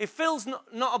 if Phil's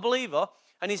not a believer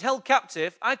and he's held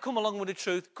captive, I come along with the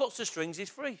truth, cuts the strings, he's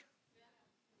free.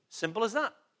 Simple as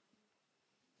that.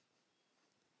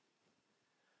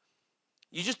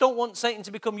 You just don't want Satan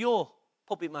to become your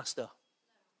puppet master.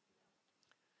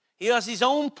 He has his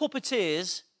own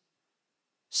puppeteers.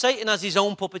 Satan has his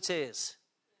own puppeteers.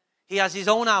 He has his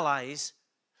own allies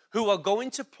who are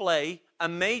going to play a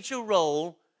major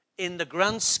role in the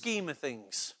grand scheme of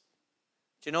things.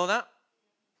 Do you know that?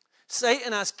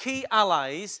 Satan has key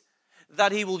allies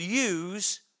that he will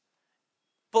use,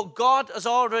 but God has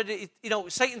already,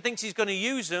 Satan thinks he's going to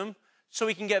use them so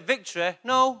he can get victory.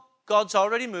 No, God's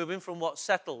already moving from what's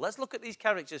settled. Let's look at these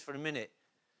characters for a minute.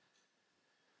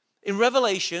 In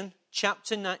Revelation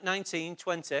chapter 19,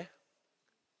 20,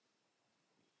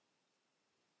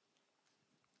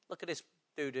 look at this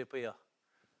dude up here.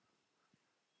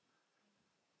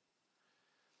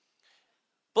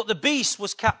 But the beast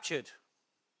was captured,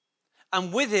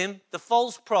 and with him the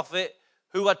false prophet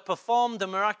who had performed the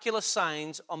miraculous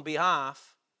signs on his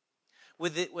behalf.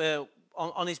 With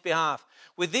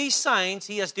these signs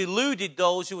he has deluded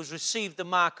those who has received the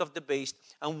mark of the beast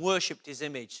and worshipped his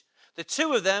image. The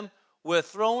two of them were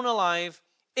thrown alive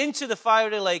into the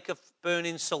fiery lake of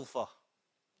burning sulfur.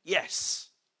 Yes,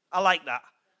 I like that.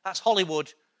 That's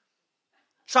Hollywood.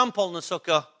 Trample on the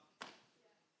sucker.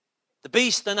 The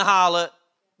beast and the harlot,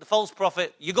 the false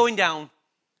prophet, you're going down.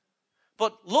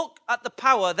 But look at the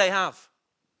power they have.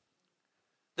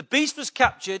 The beast was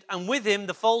captured, and with him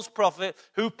the false prophet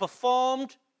who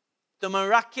performed the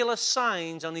miraculous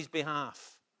signs on his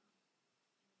behalf.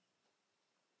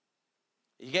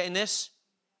 Are you getting this?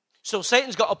 So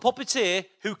Satan's got a puppeteer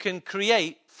who can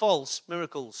create false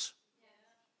miracles.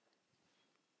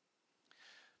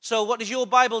 So what does your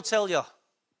Bible tell you?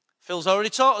 Phil's already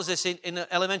taught us this in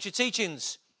elementary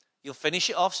teachings. You'll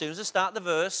finish it off as soon as I start the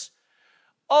verse.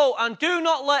 Oh, and do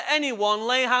not let anyone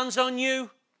lay hands on you.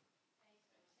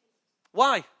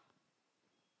 Why?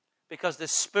 Because the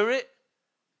spirit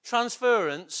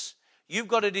transference, you've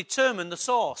got to determine the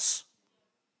source.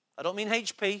 I don't mean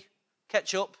HP,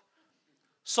 ketchup.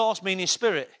 Source meaning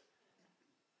spirit.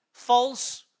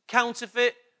 False,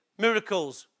 counterfeit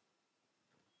miracles.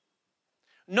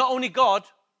 Not only God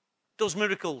does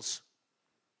miracles.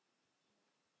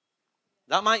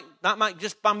 That might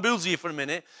just bamboozle you for a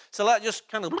minute. So let just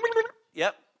kind of,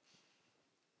 yep.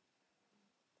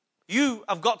 You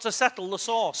have got to settle the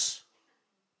source.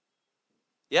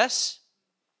 Yes?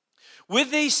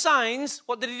 With these signs,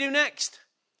 what did he do next?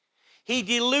 He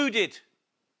deluded.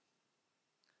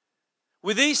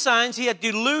 With these signs, he had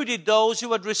deluded those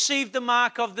who had received the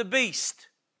mark of the beast.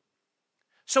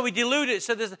 So he deluded.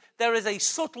 So there is a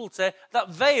subtlety, that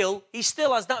veil, he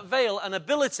still has that veil and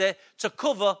ability to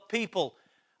cover people.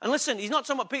 And listen, he's not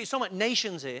talking about people, he's talking about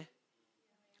nations here.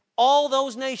 All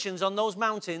those nations on those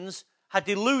mountains had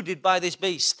deluded by this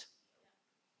beast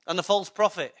and the false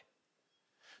prophet.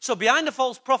 So behind the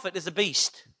false prophet is a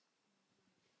beast.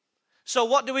 So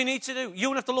what do we need to do? You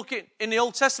would have to look in the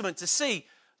Old Testament to see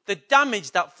the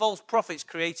damage that false prophets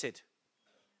created.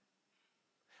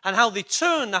 And how they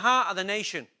turned the heart of the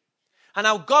nation. And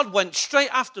how God went straight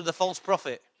after the false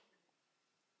prophet.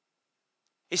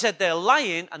 He said, they're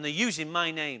lying and they're using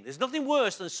my name. There's nothing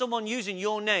worse than someone using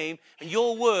your name and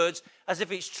your words as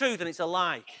if it's truth and it's a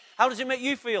lie. How does it make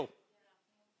you feel?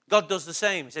 God does the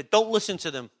same. He said, don't listen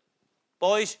to them.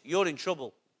 Boys, you're in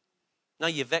trouble. Now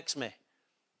you vex me.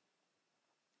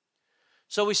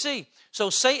 So we see, so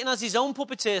Satan has his own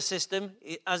puppeteer system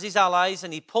as his allies,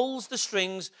 and he pulls the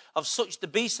strings of such the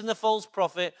beast and the false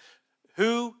prophet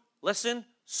who, listen,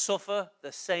 suffer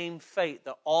the same fate.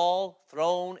 They're all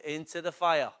thrown into the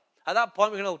fire. At that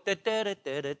point, we're going to go.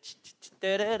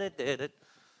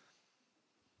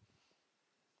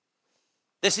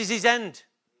 This is his end.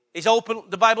 He's open.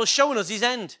 The Bible's showing us his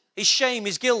end. His shame,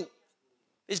 his guilt.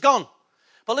 He's gone.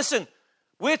 But listen,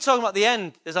 we're talking about the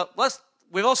end.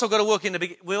 We've also got to work in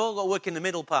we've all got to work in the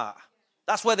middle part.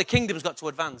 That's where the kingdom's got to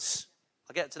advance.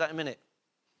 I'll get to that in a minute.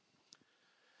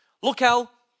 Look how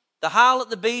the harlot,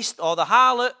 the beast, or the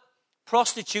harlot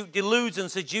prostitute deludes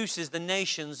and seduces the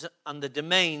nations and the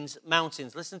domains,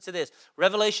 mountains. Listen to this.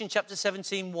 Revelation chapter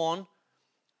 17, 1.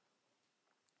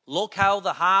 Look how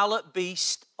the harlot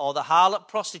beast or the harlot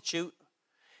prostitute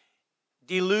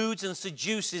deludes and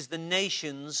seduces the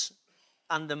nations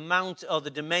and the mount or the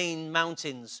domain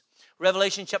mountains.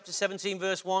 Revelation chapter 17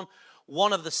 verse 1.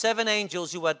 One of the 7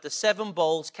 angels who had the 7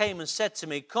 bowls came and said to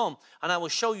me, come, and I will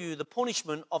show you the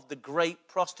punishment of the great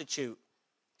prostitute,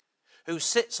 who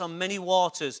sits on many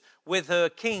waters. With her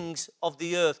kings of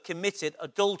the earth committed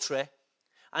adultery,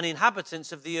 and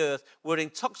inhabitants of the earth were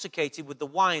intoxicated with the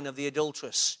wine of the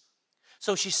adulteress.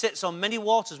 So she sits on many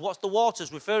waters. What's the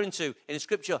waters referring to in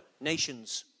Scripture?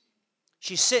 Nations.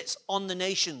 She sits on the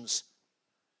nations.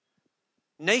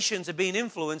 Nations are being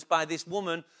influenced by this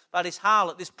woman, by this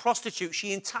harlot, this prostitute.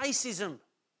 She entices them.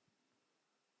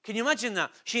 Can you imagine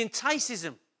that? She entices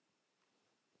them.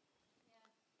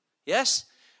 Yes?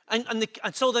 And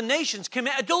so the nations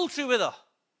commit adultery with her.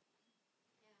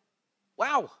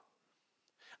 Wow.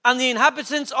 And the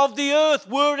inhabitants of the earth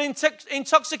were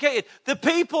intoxicated. The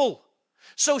people.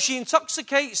 So she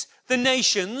intoxicates the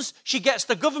nations. She gets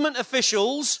the government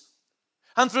officials.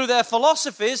 And through their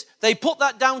philosophies, they put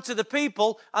that down to the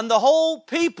people. And the whole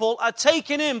people are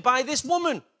taken in by this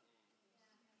woman.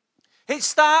 It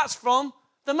starts from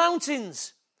the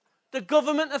mountains. The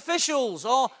government officials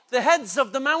or the heads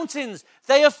of the mountains,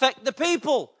 they affect the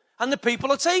people. And the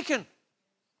people are taken.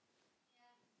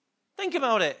 Think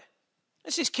about it.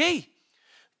 This is key.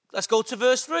 Let's go to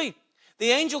verse 3.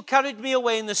 The angel carried me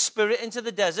away in the spirit into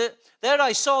the desert. There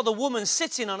I saw the woman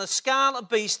sitting on a scarlet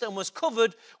beast and was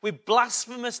covered with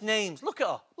blasphemous names. Look at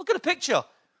her. Look at the picture.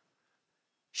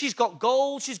 She's got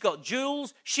gold. She's got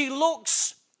jewels. She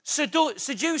looks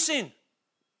seducing.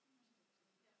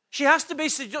 She has to be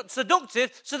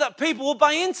seductive so that people will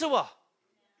buy into her.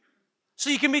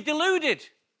 So you can be deluded.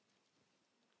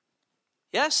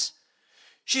 Yes?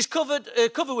 She's covered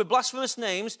with blasphemous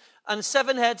names and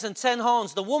 7 heads and 10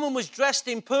 horns. The woman was dressed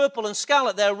in purple and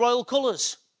scarlet, their royal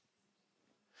colours.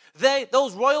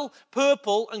 Those royal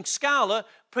purple and scarlet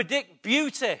predict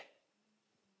beauty.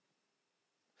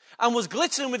 And was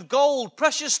glittering with gold,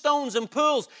 precious stones and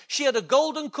pearls. She had a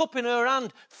golden cup in her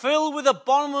hand, filled with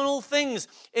abominable things,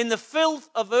 in the filth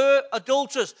of her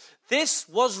adulteress. This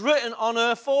was written on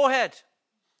her forehead.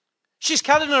 She's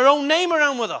carrying her own name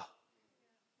around with her.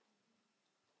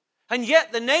 And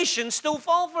yet the nations still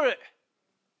fall for it.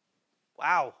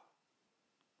 Wow.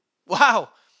 Wow.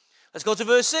 Let's go to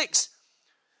verse 6.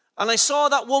 And I saw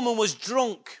that woman was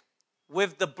drunk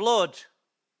with the blood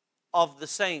of the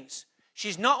saints.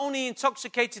 She's not only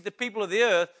intoxicated the people of the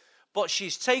earth, but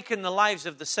she's taken the lives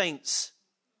of the saints.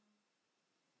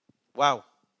 Wow.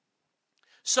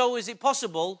 So is it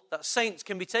possible that saints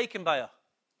can be taken by her?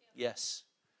 Yes.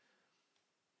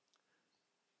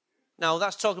 Now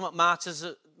that's talking about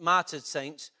martyred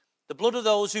saints. The blood of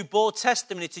those who bore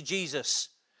testimony to Jesus.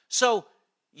 So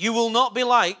you will not be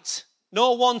liked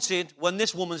nor wanted when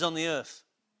this woman's on the earth.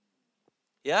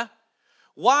 Yeah?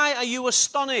 Why are you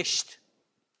astonished?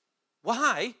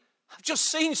 Why? I've just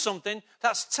seen something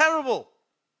that's terrible.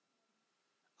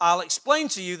 I'll explain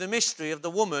to you the mystery of the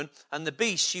woman and the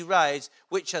beast she rides,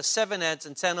 which has 7 heads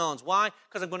and 10 horns. Why?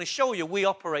 Because I'm going to show you we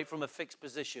operate from a fixed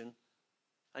position,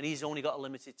 and he's only got a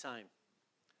limited time.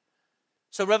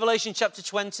 So Revelation chapter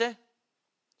 20,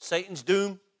 Satan's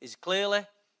doom is clearly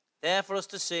there for us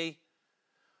to see.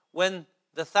 When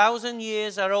the 1,000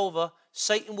 years are over,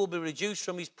 Satan will be reduced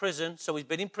from his prison. So he's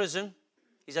been in prison.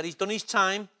 He's done his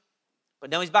time. But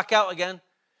now he's back out again.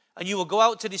 And you will go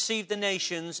out to deceive the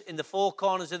nations in the 4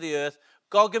 corners of the earth,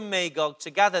 Gog and Magog, to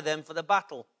gather them for the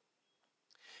battle.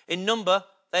 In number,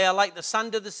 they are like the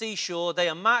sand of the seashore. They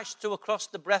are marched to across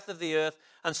the breadth of the earth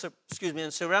and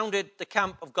surrounded the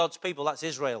camp of God's people. That's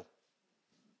Israel,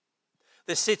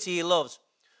 the city he loves.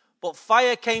 But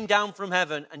fire came down from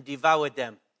heaven and devoured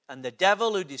them. And the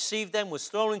devil who deceived them was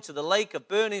thrown into the lake of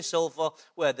burning sulfur,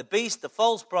 where the beast, the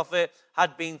false prophet,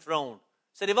 had been thrown.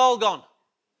 So they've all gone.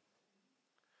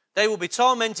 They will be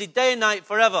tormented day and night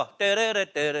forever.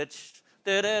 It's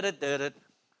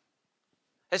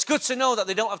good to know that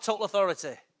they don't have total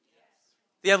authority.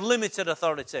 They have limited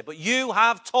authority. But you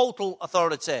have total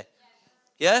authority.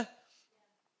 Yeah?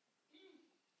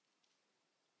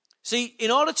 See,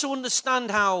 in order to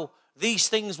understand how these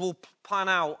things will pan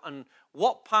out and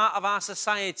what part of our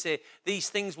society these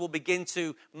things will begin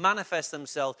to manifest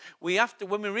themselves, we have to,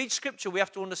 when we read Scripture, we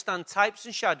have to understand types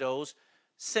and shadows,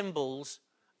 symbols,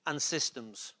 and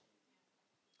systems.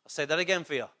 I'll say that again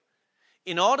for you.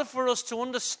 In order for us to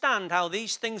understand how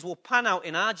these things will pan out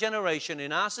in our generation,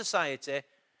 in our society,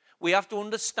 we have to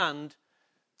understand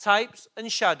types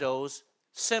and shadows,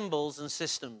 symbols and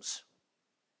systems.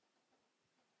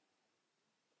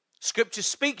 Scripture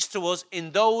speaks to us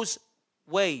in those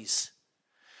ways.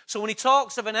 So when he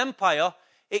talks of an empire,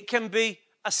 it can be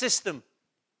a system.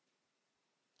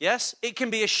 Yes? It can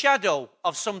be a shadow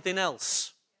of something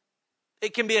else.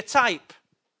 It can be a type.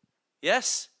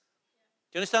 Yes?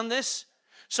 Do you understand this?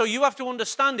 So you have to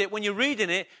understand it. When you're reading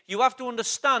it, you have to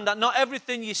understand that not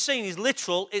everything you're seeing is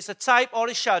literal. It's a type or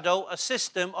a shadow, a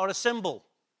system or a symbol.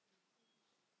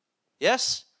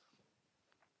 Yes?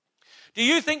 Do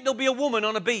you think there'll be a woman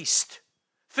on a beast?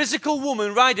 Physical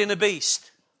woman riding a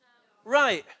beast?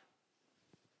 Right.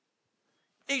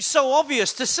 It's so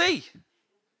obvious to see.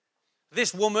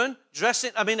 This woman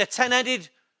dressing, a 10-headed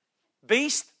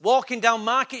beast walking down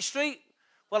Market Street.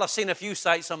 Well, I've seen a few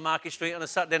sights on Market Street on a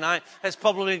Saturday night. It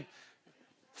probably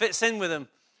fits in with them.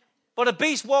 But a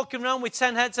beast walking around with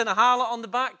 10 heads and a harlot on the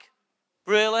back?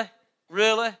 Really?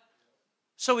 Really?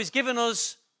 So he's given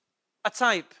us a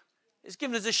type. He's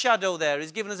given us a shadow there.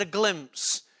 He's given us a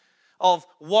glimpse of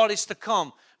what is to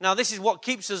come. Now, this is what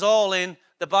keeps us all in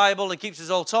the Bible and keeps us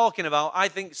all talking about. I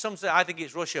think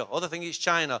it's Russia. Other think it's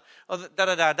China.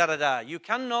 You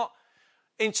cannot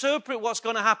interpret what's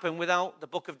going to happen without the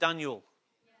book of Daniel.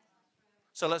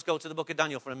 So let's go to the book of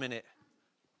Daniel for a minute.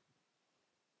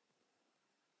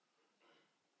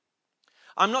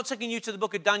 I'm not taking you to the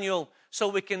book of Daniel so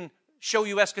we can show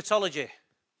you eschatology.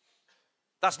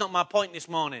 That's not my point this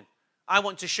morning. I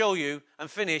want to show you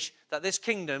and finish that this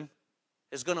kingdom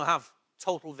is going to have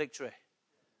total victory.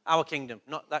 Our kingdom,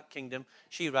 not that kingdom.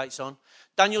 She writes on.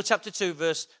 Daniel chapter 2,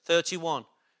 verse 31.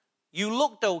 You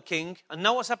looked, O king, and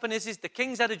now what's happened is the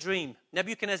king's had a dream.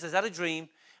 Nebuchadnezzar's had a dream,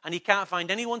 and he can't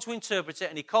find anyone to interpret it,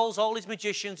 and he calls all his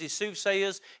magicians, his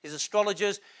soothsayers, his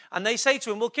astrologers, and they say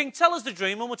to him, well, king, tell us the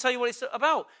dream, and we'll tell you what it's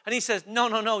about. And he says,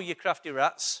 no, you crafty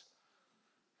rats.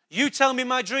 You tell me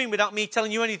my dream without me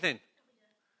telling you anything.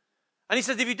 And he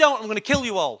says, if you don't, I'm going to kill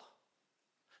you all.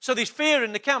 So there's fear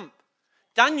in the camp.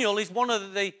 Daniel is one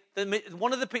of the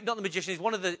not the magician, he's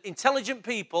one of the intelligent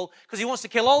people, because he wants to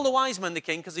kill all the wise men, the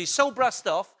king, because he's so brassed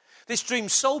off. This dream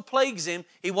so plagues him,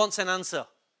 he wants an answer.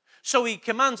 So he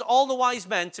commands all the wise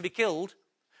men to be killed.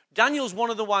 Daniel's one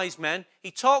of the wise men.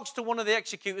 He talks to one of the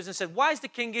executors and said, why has the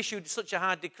king issued such a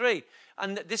hard decree?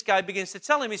 And this guy begins to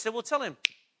tell him. He said, well, tell him.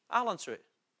 I'll answer it.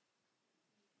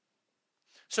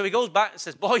 So he goes back and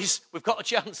says, boys, we've got a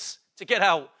chance to get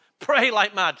out. Pray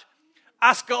like mad.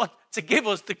 Ask God to give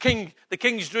us the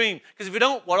king's dream. Because if we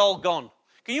don't, we're all gone.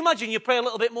 Can you imagine you pray a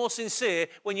little bit more sincere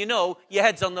when you know your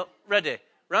head's on the ready,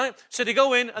 right? So they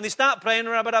go in and they start praying,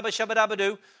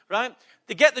 rabba-dabba-shabba-dabba-doo, right?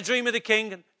 They get the dream of the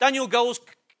king. Daniel goes,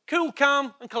 cool,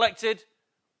 calm, and collected.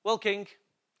 Well, king,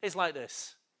 it's like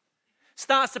this.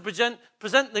 Starts to present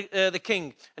the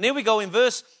king. And here we go in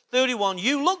verse 31.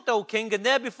 You looked, O king, and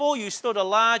there before you stood a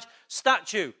large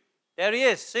statue. There he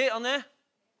is. See it on there?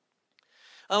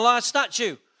 A large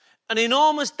statue. An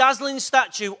enormous, dazzling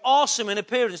statue, awesome in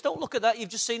appearance. Don't look at that. You've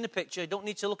just seen the picture. You don't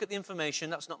need to look at the information.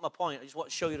 That's not my point. I just want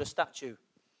to show you the statue.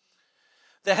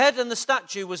 The head and the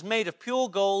statue was made of pure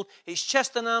gold, its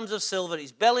chest and arms of silver,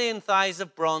 its belly and thighs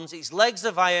of bronze, its legs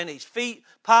of iron, its feet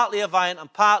partly of iron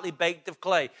and partly baked of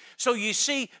clay. So you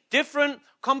see different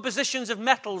compositions of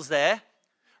metals there,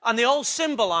 and they all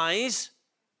symbolize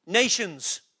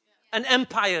nations and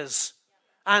empires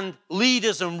and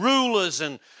leaders and rulers,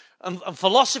 and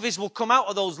philosophies will come out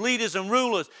of those leaders and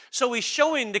rulers. So he's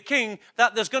showing the king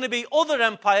that there's going to be other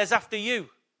empires after you.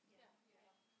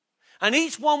 And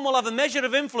each one will have a measure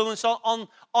of influence on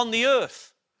the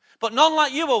earth. But none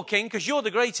like you, O king, because you're the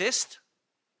greatest.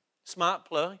 Smart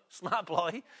ploy.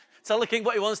 Tell the king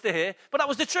what he wants to hear. But that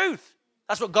was the truth.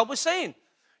 That's what God was saying.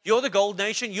 You're the gold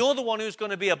nation. You're the one who's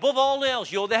going to be above all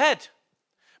else. You're the head.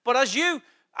 But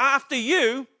after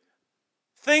you,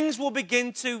 things will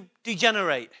begin to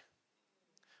degenerate.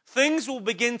 Things will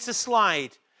begin to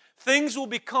slide. Things will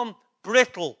become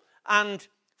brittle and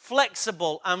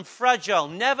flexible and fragile.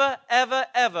 Never, ever,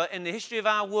 ever in the history of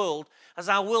our world has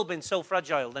our world been so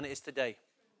fragile than it is today.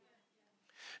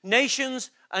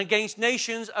 Nations against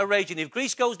nations are raging. If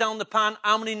Greece goes down the pan,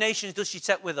 how many nations does she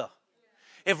take with her?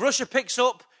 If Russia picks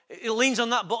up, it leans on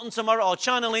that button tomorrow, or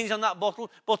China leans on that button,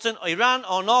 or Iran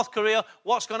or North Korea,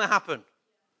 what's going to happen?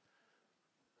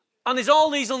 And there's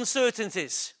all these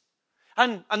uncertainties.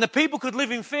 And the people could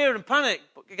live in fear and panic.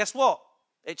 But guess what?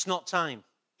 It's not time.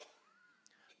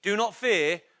 Do not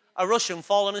fear a Russian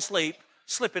falling asleep,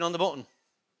 slipping on the button.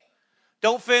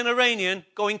 Don't fear an Iranian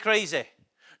going crazy.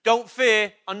 Don't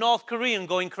fear a North Korean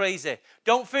going crazy.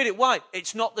 Don't fear it. Why?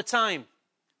 It's not the time.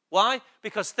 Why?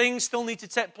 Because things still need to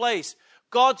take place.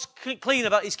 God's clean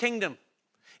about his kingdom.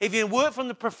 If you work from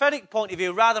the prophetic point of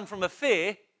view rather than from a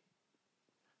fear,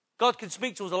 God can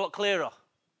speak to us a lot clearer.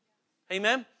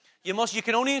 Amen? You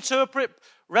can only interpret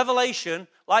revelation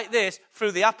like this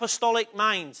through the apostolic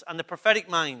minds and the prophetic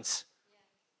minds.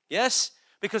 Yes?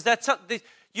 Because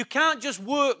you can't just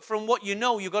work from what you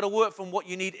know. You've got to work from what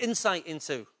you need insight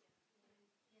into.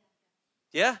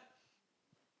 Yeah?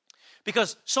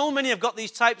 Because so many have got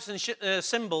these types and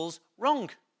symbols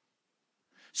wrong.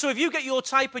 So if you get your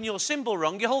type and your symbol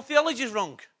wrong, your whole theology is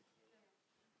wrong.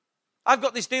 I've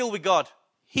got this deal with God.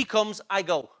 He comes, I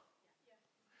go.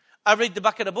 I read the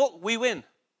back of the book, we win.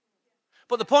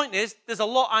 But the point is, there's a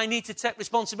lot I need to take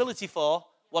responsibility for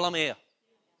while I'm here.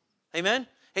 Amen?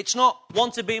 It's not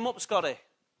one to beam up, Scotty.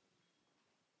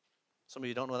 Some of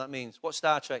you don't know what that means. What's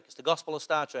Star Trek? It's the gospel of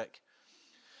Star Trek.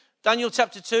 Daniel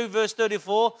chapter 2, verse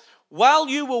 34. While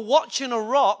you were watching,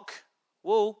 O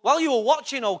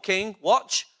king,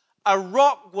 watch, a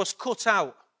rock was cut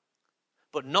out,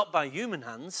 but not by human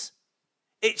hands.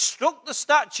 It struck the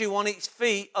statue on its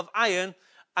feet of iron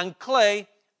and clay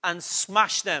and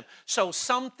smashed them. So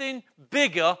something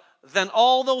bigger than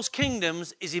all those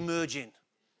kingdoms is emerging.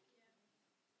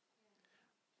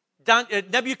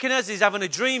 Nebuchadnezzar is having a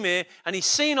dream here, and he's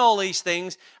seen all these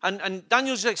things, and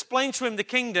Daniel's explained to him the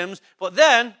kingdoms, but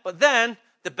then,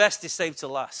 the best is saved to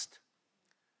last.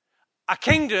 A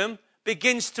kingdom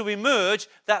begins to emerge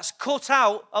that's cut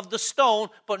out of the stone,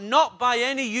 but not by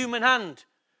any human hand.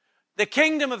 The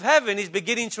kingdom of heaven is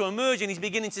beginning to emerge, and he's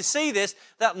beginning to see this.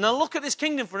 Now look at this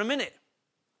kingdom for a minute.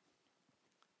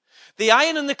 The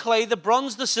iron and the clay, the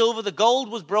bronze, the silver, the gold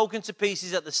was broken to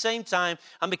pieces at the same time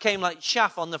and became like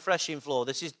chaff on the threshing floor.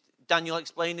 This is Daniel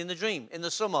explained in the dream, in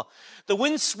the summer. The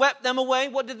wind swept them away.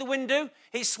 What did the wind do?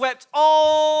 It swept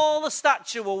all the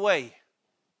statue away.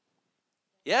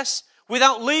 Yes?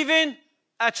 Without leaving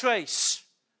a trace.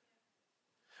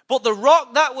 But the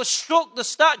rock that was struck the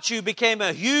statue became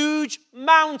a huge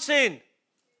mountain.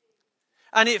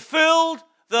 And it filled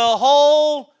the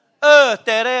whole earth.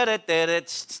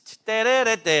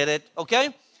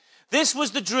 Okay? This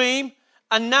was the dream,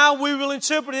 and now we will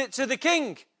interpret it to the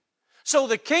king. So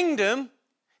the kingdom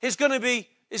is going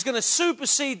to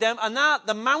supersede them, and that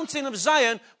the mountain of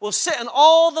Zion will sit on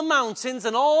all the mountains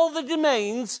and all the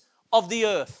domains of the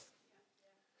earth.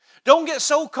 Don't get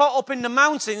so caught up in the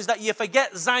mountains that you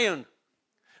forget Zion.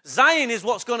 Zion is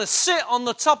what's going to sit on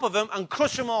the top of them and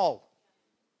crush them all.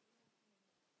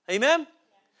 Amen?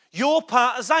 You're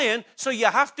part of Zion, so you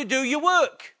have to do your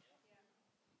work.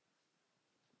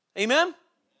 Amen?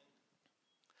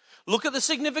 Look at the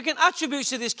significant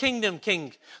attributes of this kingdom,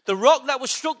 king. The rock that was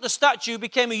struck the statue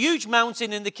became a huge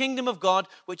mountain in the kingdom of God,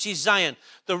 which is Zion.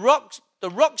 The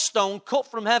rock stone cut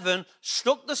from heaven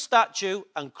struck the statue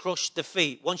and crushed the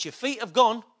feet. Once your feet have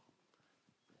gone,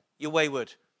 you're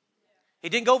wayward. He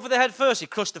didn't go for the head first, he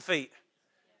crushed the feet.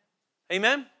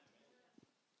 Amen?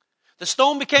 The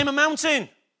stone became a mountain.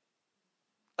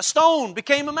 A stone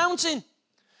became a mountain.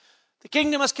 The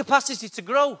kingdom has capacity to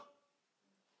grow.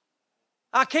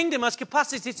 Our kingdom has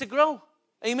capacity to grow.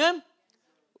 Amen?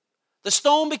 The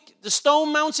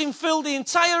stone mountain filled the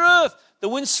entire earth. The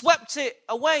wind swept it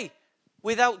away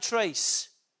without trace.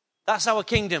 That's our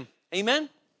kingdom. Amen?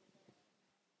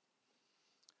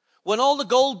 When all the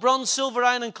gold, bronze, silver,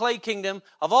 iron, and clay kingdom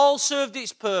have all served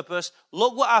its purpose,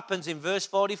 look what happens in verse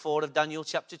 44 of Daniel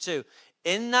chapter 2.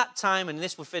 In that time, and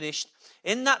this we're finished,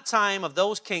 in that time of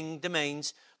those king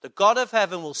domains, the God of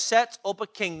heaven will set up a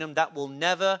kingdom that will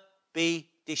never be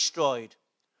destroyed,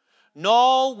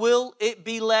 nor will it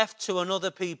be left to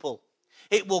another people.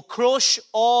 It will crush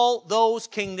all those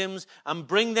kingdoms and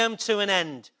bring them to an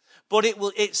end, but it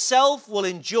will itself will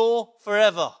endure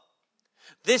forever.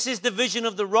 This is the vision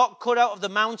of the rock cut out of the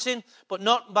mountain, but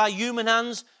not by human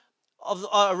hands, of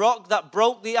a rock that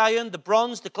broke the iron, the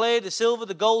bronze, the clay, the silver,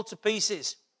 the gold to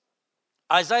pieces.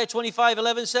 Isaiah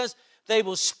 25:11 says, they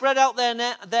will spread out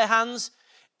their hands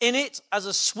in it as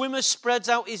a swimmer spreads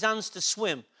out his hands to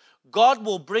swim. God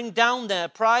will bring down their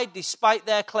pride despite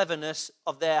their cleverness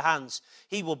of their hands.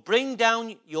 He will bring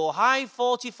down your high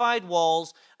fortified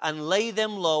walls and lay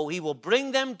them low. He will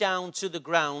bring them down to the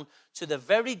ground, to the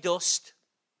very dust.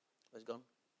 Where's it gone?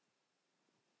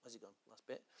 Where's it gone? Last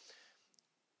bit.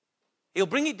 He'll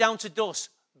bring it down to dust.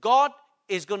 God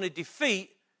is going to defeat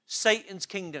Satan's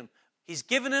kingdom. He's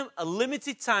given him a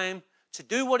limited time to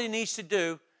do what he needs to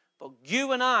do. But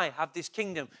you and I have this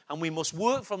kingdom, and we must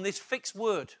work from this fixed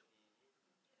word.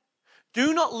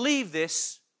 Do not leave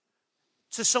this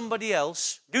to somebody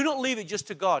else. Do not leave it just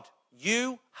to God.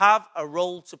 You have a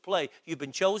role to play. You've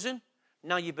been chosen.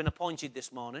 Now you've been appointed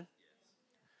this morning.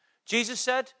 Jesus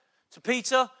said to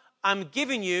Peter, I'm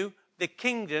giving you the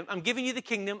kingdom. I'm giving you the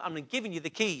kingdom. I'm giving you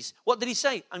the keys. What did he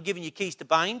say? I'm giving you keys to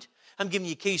bind. I'm giving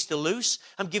you keys to loose.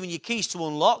 I'm giving you keys to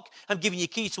unlock. I'm giving you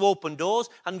keys to open doors.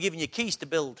 I'm giving you keys to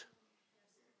build.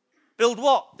 Build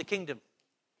what? The kingdom.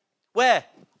 Where?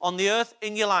 On the earth,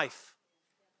 in your life.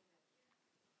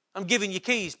 I'm giving you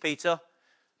keys, Peter.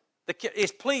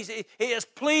 It has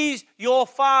pleased your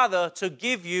Father to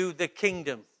give you the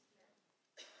kingdom.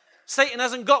 Satan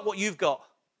hasn't got what you've got.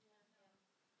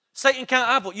 Satan can't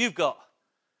have what you've got.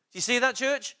 Do you see that,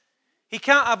 church? He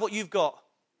can't have what you've got.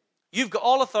 You've got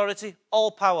all authority, all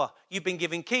power. You've been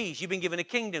given keys. You've been given a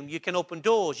kingdom. You can open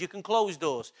doors. You can close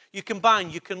doors. You can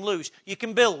bind. You can loose. You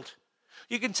can build.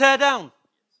 You can tear down.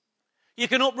 You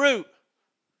can uproot.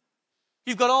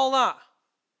 You've got all that.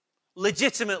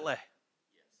 Legitimately.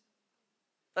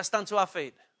 Let's stand to our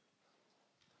feet.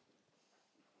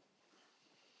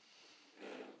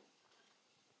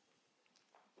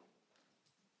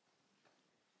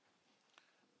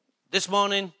 This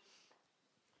morning,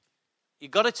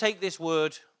 you've got to take this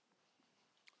word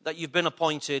that you've been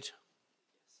appointed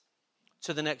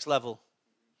to the next level.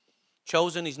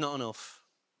 Chosen is not enough.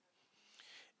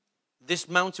 This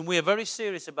mountain, we are very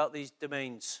serious about these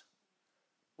domains.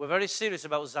 We're very serious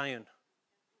about Zion.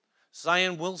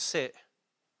 Zion will sit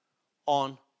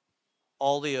on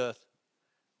all the earth.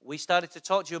 We started to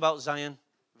talk to you about Zion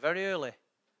very early.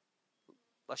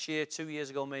 Last year, 2 years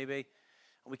ago maybe.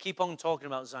 And we keep on talking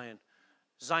about Zion.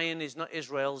 Zion is not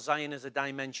Israel. Zion is a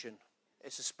dimension.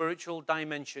 It's a spiritual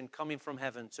dimension coming from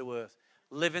heaven to earth.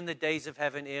 Living the days of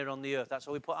heaven here on the earth. That's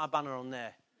why we put our banner on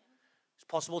there. It's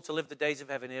possible to live the days of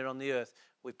heaven here on the earth.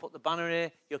 We put the banner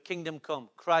here. Your kingdom come.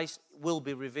 Christ will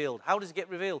be revealed. How does it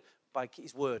get revealed? By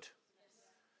his word.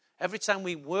 Every time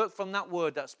we work from that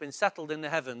word that's been settled in the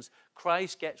heavens,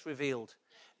 Christ gets revealed.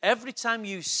 Every time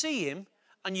you see him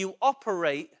and you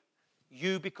operate,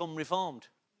 you become reformed.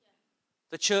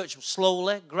 The church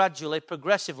slowly, gradually,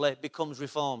 progressively becomes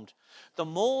reformed. The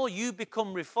more you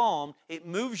become reformed, it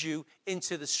moves you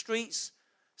into the streets,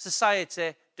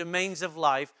 society, domains of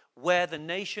life, where the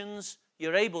nations,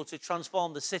 you're able to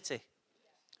transform the city.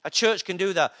 A church can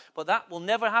do that, but that will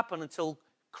never happen until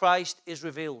Christ is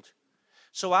revealed.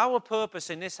 So our purpose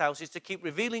in this house is to keep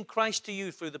revealing Christ to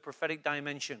you through the prophetic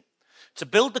dimension. To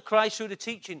build the Christ through the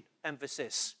teaching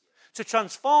emphasis. To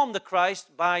transform the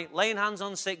Christ by laying hands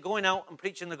on sick, going out and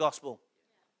preaching the gospel.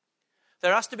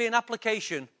 There has to be an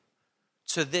application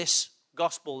to this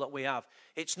gospel that we have.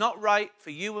 It's not right for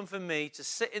you and for me to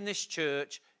sit in this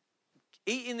church,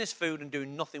 eating this food and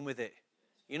doing nothing with it.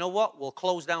 You know what? We'll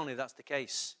close down if that's the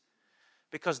case.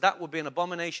 Because that would be an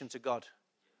abomination to God.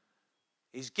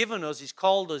 He's given us, he's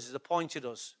called us, he's appointed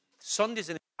us. Sunday's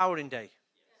an empowering day.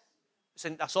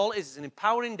 That's all it is. It's an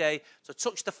empowering day to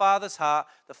touch the Father's heart,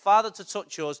 the Father to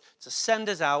touch us, to send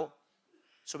us out.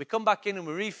 So we come back in and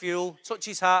we refuel, touch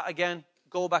his heart again,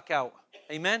 go back out.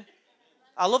 Amen?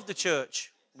 I love the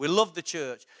church. We love the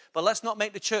church. But let's not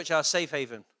make the church our safe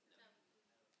haven.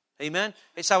 Amen?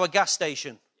 It's our gas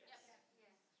station.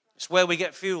 It's where we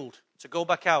get fueled to go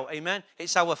back out. Amen?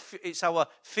 It's our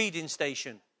feeding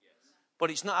station.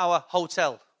 But it's not our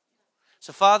hotel.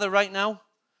 So Father, right now,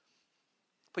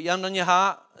 put your hand on your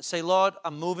heart and say, Lord,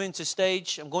 I'm moving to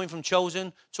stage. I'm going from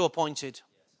chosen to appointed.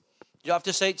 You don't have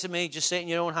to say it to me. Just say it in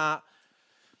your own heart.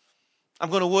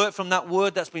 I'm going to work from that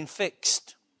word that's been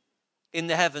fixed in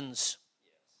the heavens.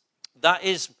 That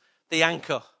is the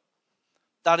anchor.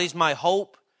 That is my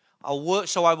hope. I'll work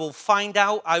so I will find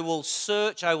out. I will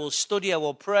search. I will study. I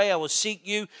will pray. I will seek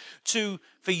you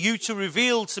for you to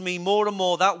reveal to me more and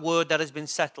more that word that has been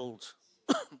settled.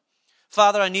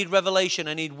 Father, I need revelation.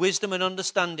 I need wisdom and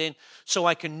understanding so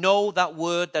I can know that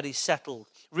word that is settled.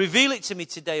 Reveal it to me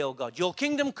today, oh God. Your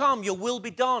kingdom come, your will be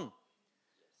done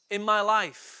in my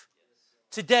life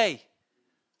today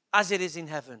as it is in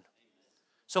heaven.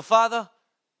 So Father,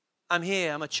 I'm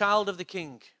here. I'm a child of the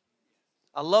King.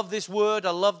 I love this word.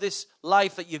 I love this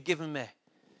life that you've given me.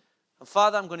 And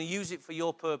Father, I'm going to use it for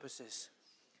your purposes.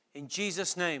 In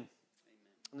Jesus' name.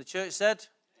 And the church said,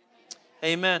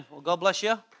 Amen. Well, God bless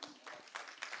you.